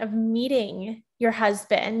journey of meeting your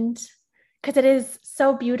husband, because it is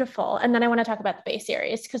so beautiful. And then I want to talk about the Bay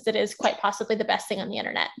series, because it is quite possibly the best thing on the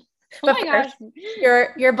internet. But oh my gosh,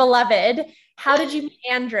 your beloved. How did you meet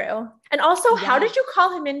Andrew? And also, how did you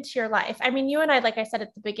call him into your life? I mean, you and I, like I said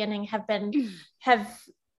at the beginning, have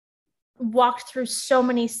walked through so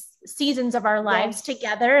many seasons of our lives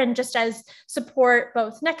together, and just as support,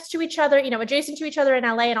 both next to each other, adjacent to each other in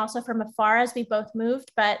LA, and also from afar as we both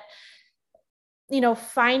moved. But,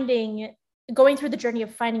 going through the journey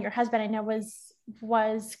of finding your husband, I know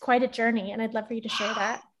was quite a journey, and I'd love for you to share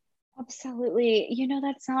that. Absolutely. You know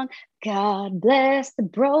that song, God bless the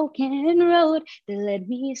broken road that led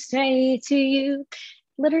me straight to you.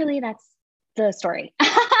 Literally, that's the story.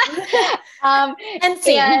 And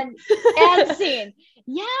scene. And scene.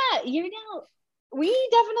 Yeah, we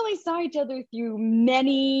definitely saw each other through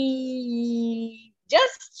many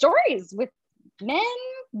just stories with men,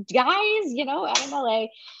 guys, out in LA.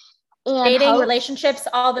 And dating, relationships,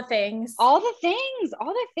 all the things. So,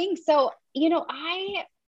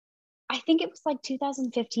 I think it was like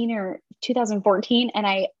 2015 or 2014. And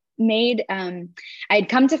I had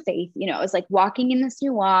come to faith, it was like walking in this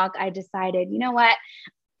new walk. I decided, you know what?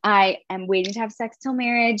 I am waiting to have sex till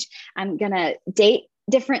marriage. I'm going to date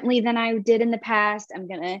differently than I did in the past. I'm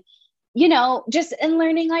going to, just in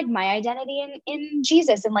learning like my identity in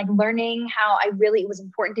Jesus, and like learning how it was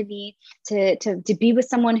important to me to be with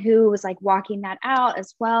someone who was like walking that out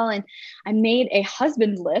as well. And I made a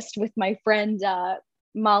husband list with my friend,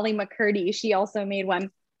 Molly McCurdy. She also made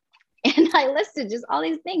one. And I listed just all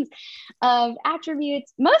these things of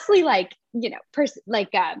attributes, mostly like,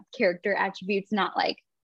 character attributes, not like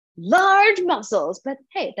large muscles, but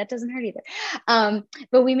hey, that doesn't hurt either.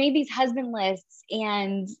 But we made these husband lists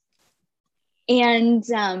and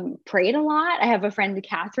prayed a lot. I have a friend,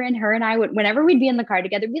 Catherine, her and I would, whenever we'd be in the car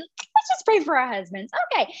together, be like, let's just pray for our husbands.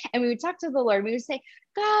 Okay. And we would talk to the Lord. We would say,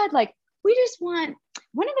 God, like, we just want,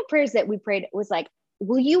 one of the prayers that we prayed was like,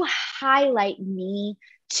 will you highlight me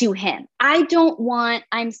to him?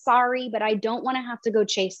 I'm sorry, but I don't want to have to go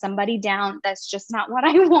chase somebody down. That's just not what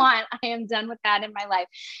I want. I am done with that in my life.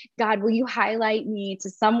 God, will you highlight me to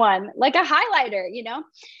someone, like a highlighter,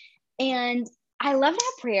 And I love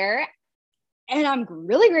that prayer. And I'm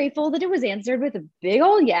really grateful that it was answered with a big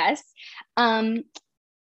old yes. And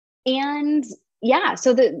yeah,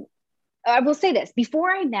 so I will say this,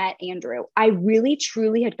 before I met Andrew, I really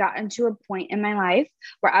truly had gotten to a point in my life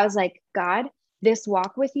where I was like, God, this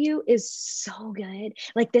walk with you is so good.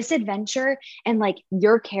 Like this adventure and like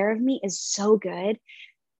your care of me is so good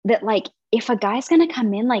that like, if a guy's going to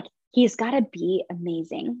come in, like he's got to be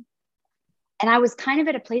amazing. And I was kind of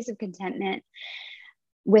at a place of contentment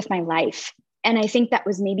with my life. And I think that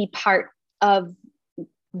was maybe part of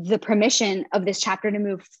the permission of this chapter to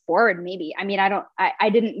move forward. Maybe, I mean, I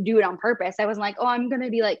didn't do it on purpose. I wasn't like, oh, I'm going to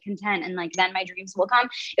be like content and like, then my dreams will come.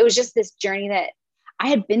 It was just this journey that I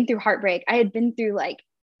had been through heartbreak. I had been through like,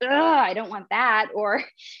 I don't want that. Or,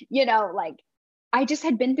 like I just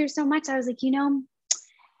had been through so much. I was like,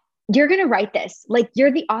 you're going to write this. Like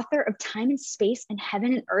you're the author of time and space and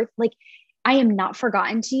heaven and earth. Like I am not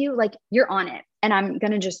forgotten to you. Like you're on it and I'm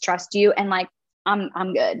going to just trust you. And like,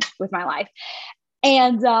 I'm good with my life.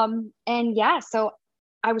 And yeah, so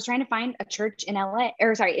I was trying to find a church in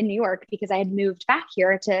in New York, because I had moved back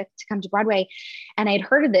here to come to Broadway. And I had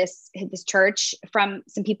heard of this church from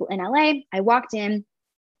some people in LA. I walked in,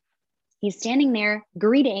 he's standing there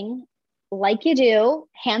greeting like you do,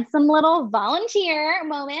 handsome little volunteer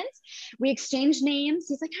moment. We exchanged names.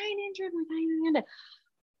 He's like, hi, Andrew. I'm like, hi, Amanda.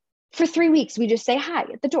 For 3 weeks, we just say hi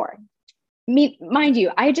at the door. Mind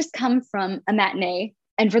you, I had just come from a matinee.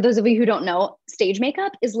 And for those of you who don't know, stage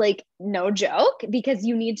makeup is like no joke, because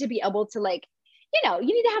you need to be able to like, you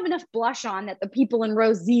need to have enough blush on that the people in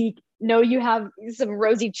row Z know you have some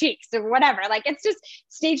rosy cheeks or whatever. Like it's just,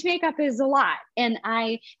 stage makeup is a lot. And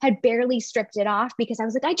I had barely stripped it off because I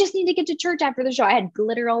was like, I just need to get to church after the show. I had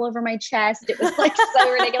glitter all over my chest. It was like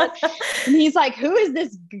so ridiculous. And he's like, who is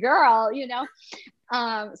this girl?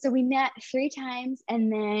 So we met 3 times,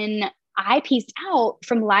 and then I pieced out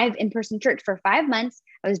from live in-person church for 5 months.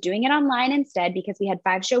 I was doing it online instead because we had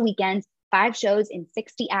 5 show weekends, 5 shows in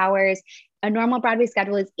 60 hours. A normal Broadway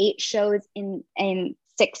schedule is 8 shows in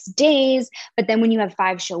 6 days. But then when you have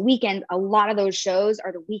 5 show weekends, a lot of those shows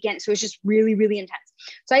are the weekend. So it's just really, really intense.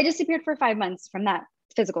 So I disappeared for 5 months from that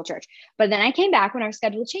physical church. But then I came back when our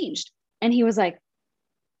schedule changed, and he was like,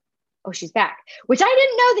 oh, she's back, which I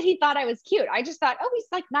didn't know that he thought I was cute. I just thought, oh, he's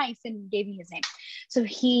like nice, and gave me his name. So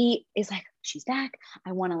he is like, she's back.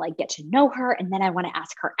 I want to like get to know her. And then I want to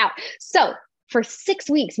ask her out. So for 6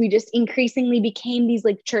 weeks, we just increasingly became these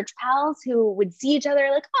like church pals who would see each other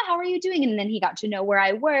like, oh, how are you doing? And then he got to know where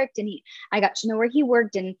I worked, and I got to know where he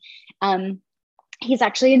worked. And he's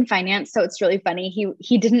actually in finance. So it's really funny.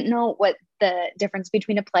 He didn't know what the difference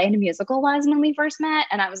between a play and a musical was when we first met.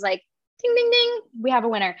 And I was like, ding, ding, ding, we have a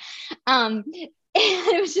winner. And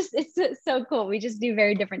it was just, it's so cool. We just do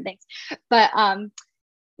very different things. But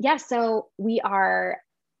yeah, so we are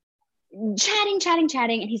chatting.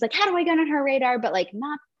 And he's like, how do I get on her radar? But like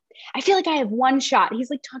not, I feel like I have one shot.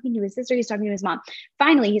 He's like talking to his sister. He's talking to his mom.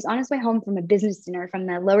 Finally, he's on his way home from a business dinner from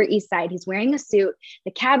the Lower East Side. He's wearing a suit.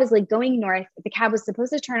 The cab is like going north. The cab was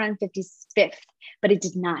supposed to turn on 55th, but it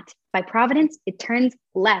did not. By Providence, it turns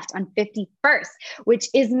left on 51st, which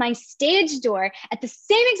is my stage door. At the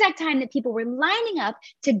same exact time that people were lining up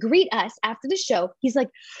to greet us after the show, he's like,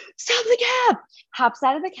 stop the cab, hops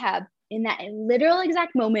out of the cab. In that literal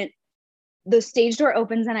exact moment, the stage door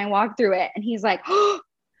opens and I walk through it, and he's like, oh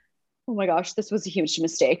my gosh, this was a huge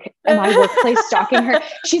mistake. Am I workplace stalking her?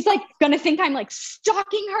 She's like gonna think I'm like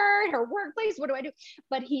stalking her at her workplace. What do I do?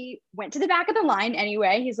 But he went to the back of the line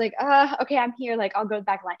anyway. He's like, okay, I'm here. Like, I'll go to the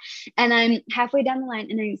back of the line. And I'm halfway down the line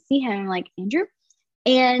and I see him. I'm like, Andrew.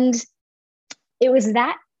 And it was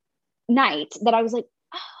that night that I was like,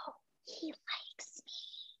 oh, he likes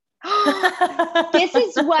this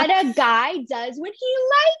is what a guy does when he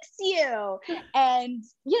likes you. And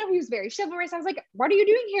he was very chivalrous. I was like, what are you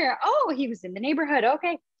doing here? Oh, he was in the neighborhood.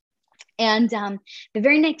 Okay. And the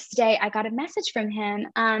very next day, I got a message from him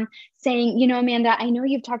saying, you know, Amanda, I know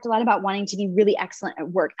you've talked a lot about wanting to be really excellent at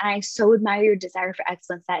work. And I so admire your desire for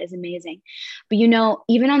excellence. That is amazing. But, you know,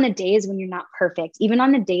 even on the days when you're not perfect, even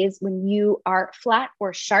on the days when you are flat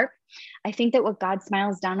or sharp, I think that what God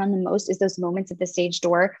smiles down on the most is those moments at the stage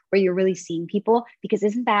door where you're really seeing people, because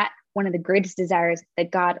isn't that one of the greatest desires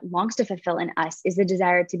that God longs to fulfill in us, is the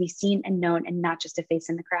desire to be seen and known and not just a face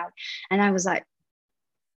in the crowd. And I was like,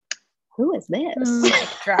 who is this? Mic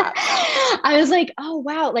drop. I was like, oh,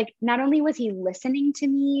 wow. Like, not only was he listening to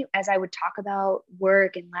me as I would talk about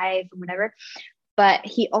work and life and whatever, but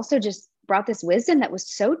he also just brought this wisdom that was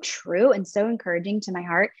so true and so encouraging to my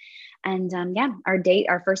heart. And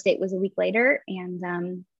our first date was a week later,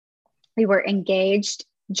 and we were engaged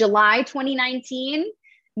July 2019,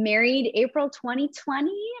 married April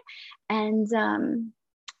 2020. And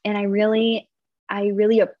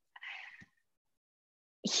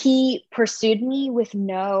he pursued me with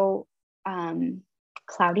no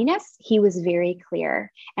cloudiness. He was very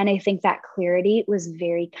clear. And I think that clarity was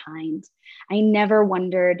very kind. I never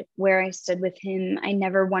wondered where I stood with him. I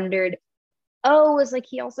never wondered, oh, it was like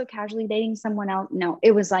he also casually dating someone else. No,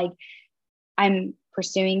 it was like, I'm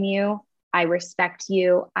pursuing you. I respect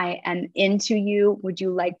you. I am into you. Would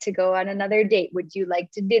you like to go on another date? Would you like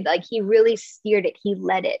to do, like, he really steered it. He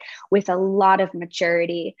led it with a lot of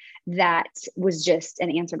maturity that was just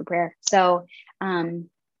an answer to prayer. So I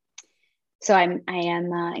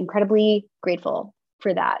am incredibly grateful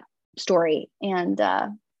for that story. And who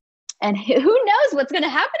knows what's going to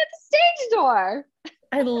happen at the stage door.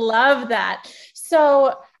 I love that.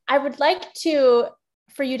 So I would like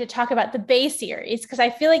for you to talk about the Bay series, because I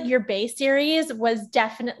feel like your Bay series was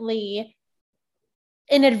definitely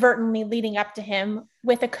inadvertently leading up to him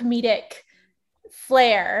with a comedic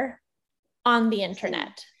flair on the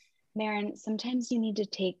internet. Maren, sometimes you need to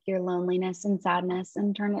take your loneliness and sadness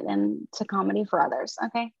and turn it into comedy for others.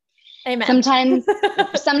 Okay. Amen.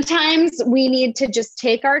 Sometimes we need to just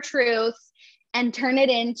take our truth and turn it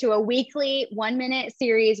into a weekly 1-minute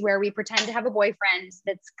series where we pretend to have a boyfriend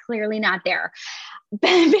that's clearly not there.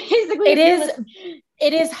 Basically,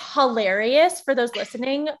 it is hilarious for those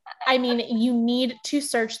listening. I mean, you need to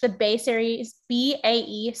search the Bay series,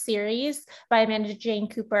 BAE series by Amanda Jane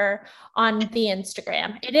Cooper on the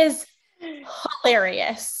Instagram. It is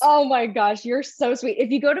hilarious. Oh my gosh, you're so sweet. If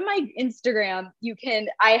you go to my Instagram,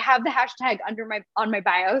 I have the hashtag on my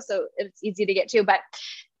bio, so it's easy to get to, but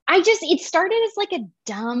it started as like a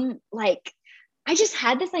dumb, I just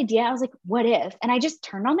had this idea. I was like, what if? And I just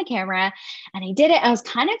turned on the camera and I did it. I was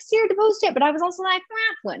kind of scared to post it, but I was also like,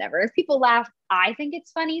 whatever. If people laugh, I think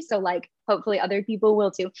it's funny. So like, hopefully other people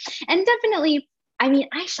will too. And definitely, I mean,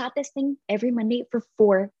 I shot this thing every Monday for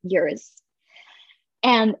 4 years.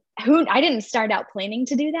 And I didn't start out planning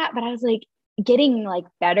to do that, but I was like getting like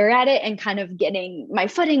better at it and kind of getting my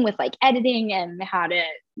footing with like editing and how to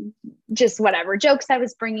just whatever jokes I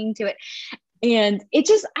was bringing to it. And it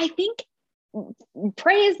just, I think,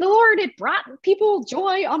 praise the Lord, it brought people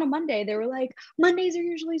joy on a Monday. They were like, Mondays are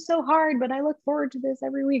usually so hard, but I look forward to this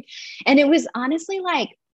every week. And it was honestly like,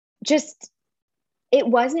 it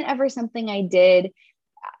wasn't ever something I did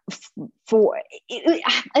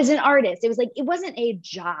as an artist. It was like, it wasn't a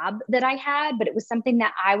job that I had, but it was something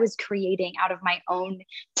that I was creating out of my own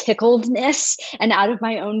tickledness and out of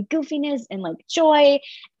my own goofiness and like joy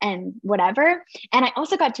and whatever. And I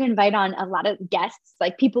also got to invite on a lot of guests,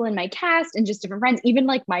 like people in my cast and just different friends, even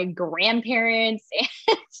like my grandparents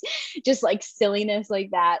and just like silliness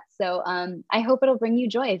like that. So I hope it'll bring you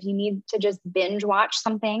joy. If you need to just binge watch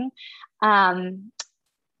something,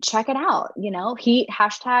 check it out. You know, he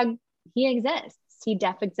exists. He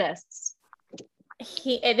def exists.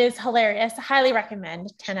 It is hilarious. Highly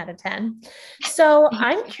recommend. 10 out of 10. So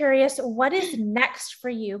I'm curious, what is next for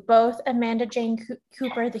you, both Amanda Jane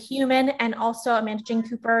Cooper, the human, and also Amanda Jane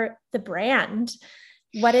Cooper, the brand?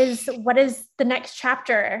 What is the next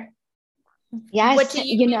chapter? Yes.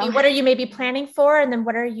 What are you maybe planning for? And then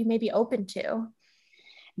what are you maybe open to?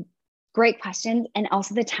 Great questions. And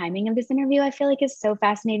also the timing of this interview, I feel like is so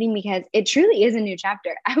fascinating because it truly is a new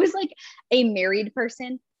chapter. I was like a married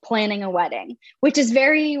person planning a wedding, which is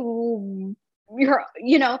very,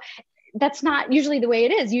 that's not usually the way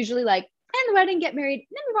it is. Usually like, plan the wedding, get married, and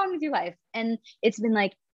then move on with your life. And it's been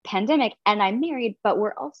like pandemic, and I'm married, but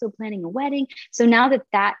we're also planning a wedding. So now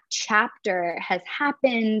that chapter has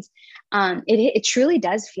happened, it truly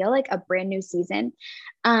does feel like a brand new season.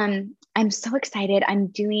 I'm so excited. I'm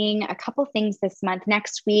doing a couple things this month.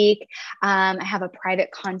 Next week, I have a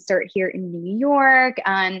private concert here in New York.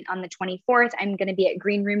 On the 24th, I'm going to be at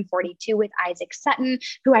Green Room 42 with Isaac Sutton,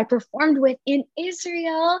 who I performed with in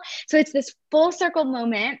Israel. So it's this full circle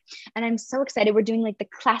moment, and I'm so excited. We're doing like the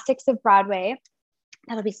classics of Broadway.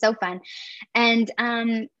 That'll be so fun. And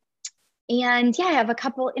yeah, I have a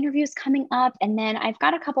couple interviews coming up, and then I've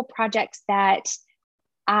got a couple projects that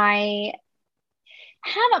I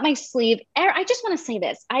have up my sleeve. I just want to say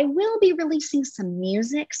this. I will be releasing some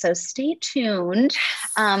music, so stay tuned.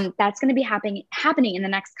 That's going to be happening in the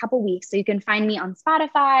next couple weeks. So you can find me on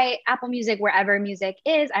Spotify, Apple Music, wherever music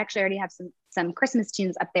is. I actually already have some Christmas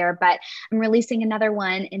tunes up there, but I'm releasing another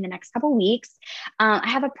one in the next couple weeks. I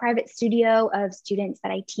have a private studio of students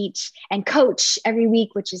that I teach and coach every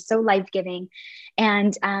week, which is so life-giving.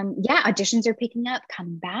 And yeah, auditions are picking up,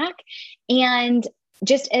 come back. And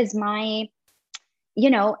just as my,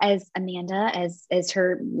 as Amanda, as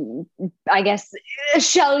her, I guess,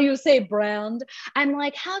 shall you say, brand, I'm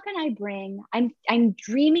like, how can I I'm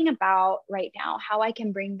dreaming about right now how I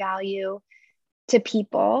can bring value to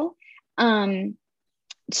people, to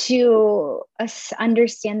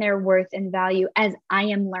understand their worth and value as I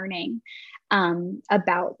am learning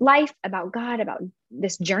about life, about God, about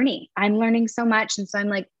this journey. I'm learning so much. And so I'm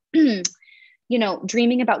like,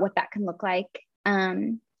 dreaming about what that can look like.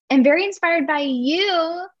 And very inspired by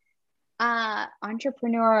you,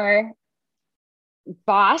 entrepreneur,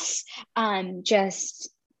 boss, just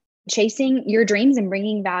chasing your dreams and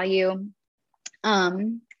bringing value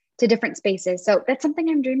to different spaces. So that's something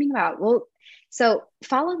I'm dreaming about. Well, so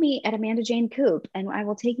follow me at Amanda Jane Coop, and I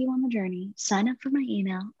will take you on the journey. Sign up for my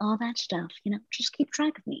email, all that stuff. Just keep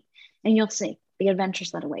track of me, and you'll see the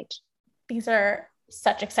adventures that await. These are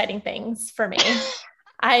such exciting things for me.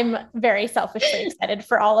 I'm very selfishly excited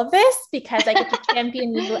for all of this because I get to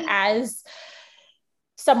champion you as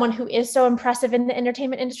someone who is so impressive in the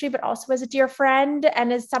entertainment industry, but also as a dear friend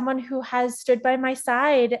and as someone who has stood by my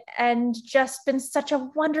side and just been such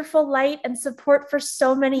a wonderful light and support for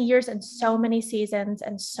so many years and so many seasons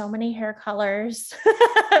and so many hair colors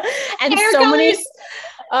and so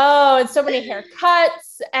many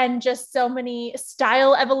haircuts and just so many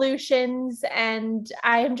style evolutions. And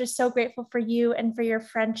I am just so grateful for you and for your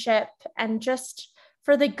friendship and just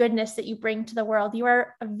for the goodness that you bring to the world. You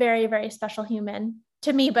are a very, very special human.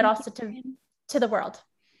 To me, but also to the world.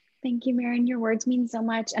 Thank you, Maren. Your words mean so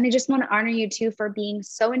much. And I just want to honor you too for being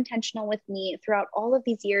so intentional with me throughout all of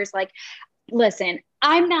these years. Like, listen,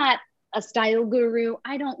 I'm not a style guru.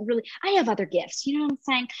 I have other gifts. You know what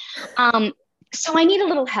I'm saying? So I need a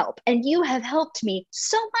little help. And you have helped me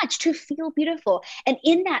so much to feel beautiful. And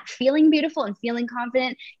in that feeling beautiful and feeling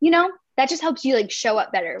confident, that just helps you like show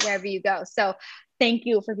up better wherever you go. So thank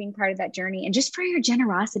you for being part of that journey and just for your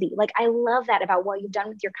generosity. Like, I love that about what you've done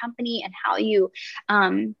with your company and how you,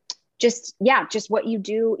 just what you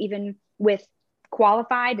do, even with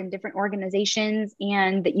Qualified and different organizations,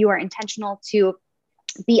 and that you are intentional to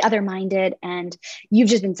be other-minded. And you've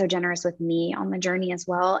just been so generous with me on the journey as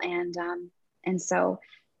well. And so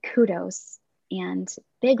kudos and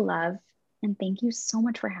big love. And thank you so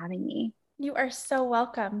much for having me. You are so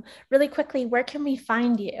welcome. Really quickly, where can we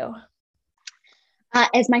find you?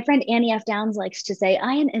 As my friend Annie F. Downs likes to say,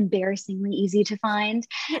 I am embarrassingly easy to find.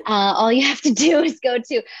 All you have to do is go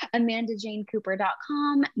to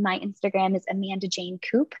amandajanecooper.com. My Instagram is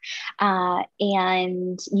amandajanecoop.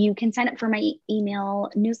 And you can sign up for my email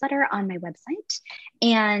newsletter on my website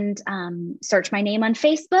and search my name on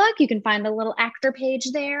Facebook. You can find the little actor page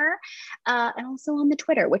there. And also on the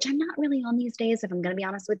Twitter, which I'm not really on these days, if I'm going to be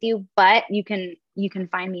honest with you, but you can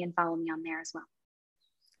find me and follow me on there as well.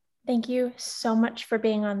 Thank you so much for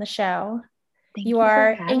being on the show. Thank you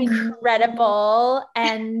are incredible.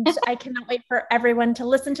 And I cannot wait for everyone to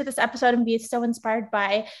listen to this episode and be so inspired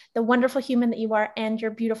by the wonderful human that you are and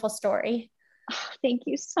your beautiful story. Oh, thank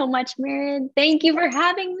you so much, Maren. Thank you for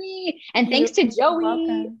having me. And thanks to Joey.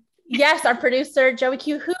 Welcome. Yes, our producer, Joey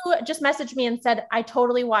Q, who just messaged me and said, I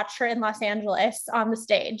totally watched her in Los Angeles on the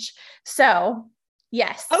stage. So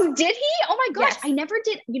yes. Oh, did he? Oh my gosh. Yes. I never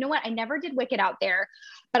did. You know what? I never did Wicked out there,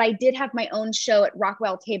 but I did have my own show at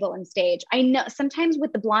Rockwell Table and Stage. I know sometimes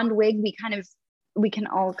with the blonde wig, we can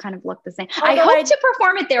all kind of look the same. I hope to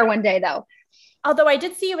perform it there one day though. Although I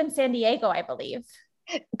did see you in San Diego, I believe.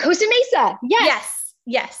 Costa Mesa. Yes.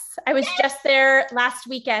 Yes, I was just there last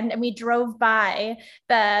weekend and we drove by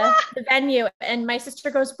the venue and my sister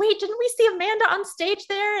goes, wait, didn't we see Amanda on stage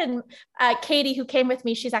there? And Katie, who came with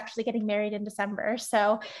me, she's actually getting married in December.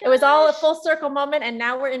 So it was all a full circle moment. And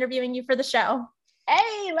now we're interviewing you for the show.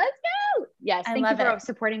 Hey, let's go. Yes. Thank you for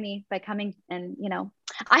supporting me by coming. And,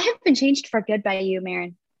 I have been changed for good by you,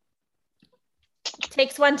 Maren.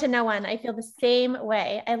 Takes one to know one. I feel the same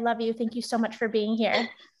way. I love you. Thank you so much for being here.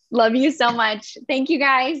 Love you so much. Thank you,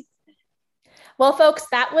 guys. Well, folks,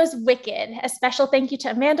 that was wicked. A special thank you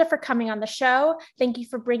to Amanda for coming on the show. Thank you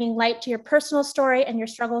for bringing light to your personal story and your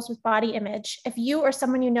struggles with body image. If you or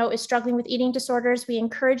someone you know is struggling with eating disorders, we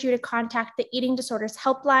encourage you to contact the Eating Disorders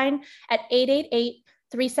Helpline at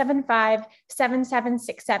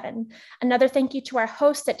 888-375-7767. Another thank you to our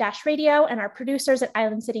hosts at Dash Radio and our producers at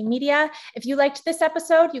Island City Media. If you liked this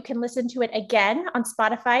episode, you can listen to it again on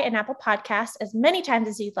Spotify and Apple Podcasts as many times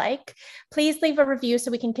as you'd like. Please leave a review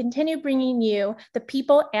so we can continue bringing you the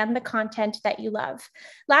people and the content that you love.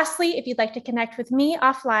 Lastly, if you'd like to connect with me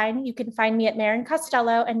offline, you can find me at Maren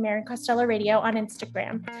Costello and Maren Costello Radio on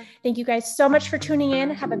Instagram. Thank you guys so much for tuning in.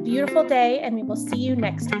 Have a beautiful day, and we will see you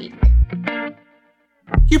next week.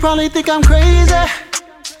 You probably think I'm crazy.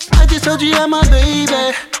 I just told you I'm my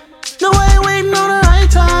baby. No, I ain't waiting on the right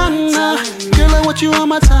time. Nah. Girl, I want you on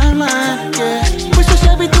my timeline. Yeah. Push the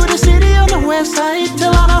Chevy through the city on the west side.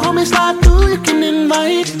 Tell all the homies slide through, you can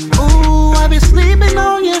invite. Ooh, I been sleeping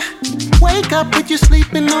on you. Wake up with you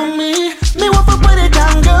sleeping on me. Me want to put it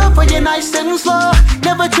down, girl, for you nice and slow.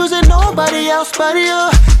 Never choosing nobody else but you.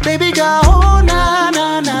 Baby girl, oh, nah,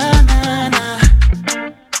 nah, nah, nah, nah.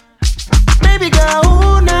 Baby girl,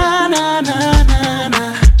 ooh, na, na, na, na,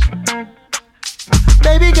 na.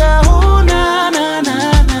 Baby girl, ooh, na, na,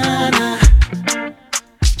 na, na, na.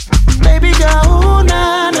 Baby girl, ooh,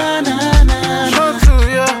 na, na, na, na. Sure to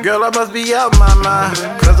ya. Girl, I must be out my mind,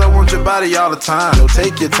 cause I want your body all the time. So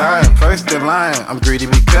take your time, first in line. I'm greedy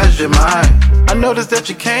because you're mine. I noticed that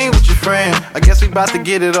you came with your friend. I guess we about to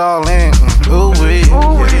get it all in. Ooh wee,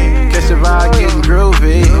 yeah. Catch your vibe getting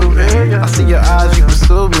groovy. I see your eyes, you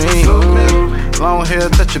pursue me. Long hair,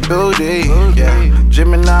 touch your booty. Yeah,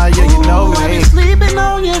 Gemini, yeah, you know me. I been sleeping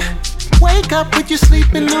on you. Wake up with you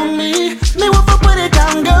sleeping on me. Me want to put it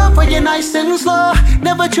down, girl, for you nice and slow.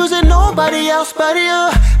 Never choosing nobody else but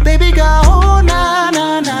you. Baby girl, oh, na,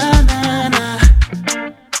 na, na, na, na.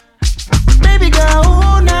 Baby girl,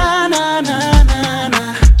 oh, na, na, na, na,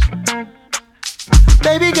 na.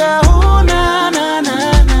 Baby girl, oh, na, na,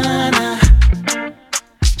 na, na, na.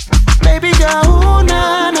 Baby girl, oh,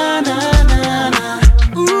 na, na, na, na, na.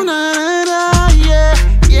 Ooh, na, na, na, yeah.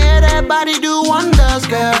 Yeah, that body do wonders,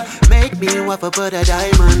 girl. Make me want to put a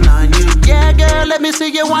diamond on you. Yeah, girl, let me see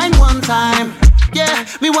you whine one time. Yeah,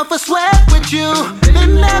 me want to sweat with you.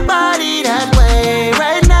 In that body that way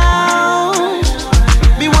right now.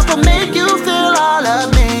 Me want to make you feel all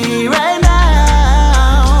of me right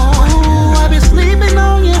now. Ooh, I been sleeping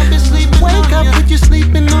on you. Wake up with you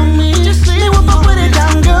sleeping on me. Me want to put it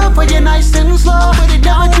down, girl, for you nice and slow.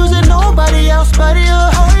 Never choosing nobody else but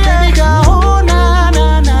you. Baby girl, oh, na,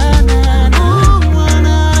 na, na, na, na. Ooh, na,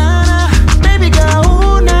 na, na. Baby girl,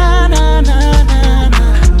 oh, na, na, na, na, na.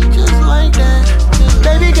 Just like that.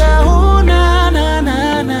 Baby girl, oh, na, na,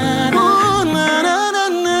 na, na, na. Ooh, na, na, na,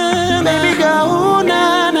 na. Baby girl, oh,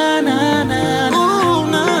 na, na, na, na. Ooh,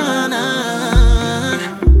 na, na.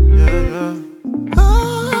 Yeah, yeah.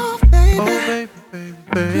 Oh, baby. Oh, baby, baby,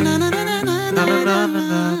 baby. Na, na, na.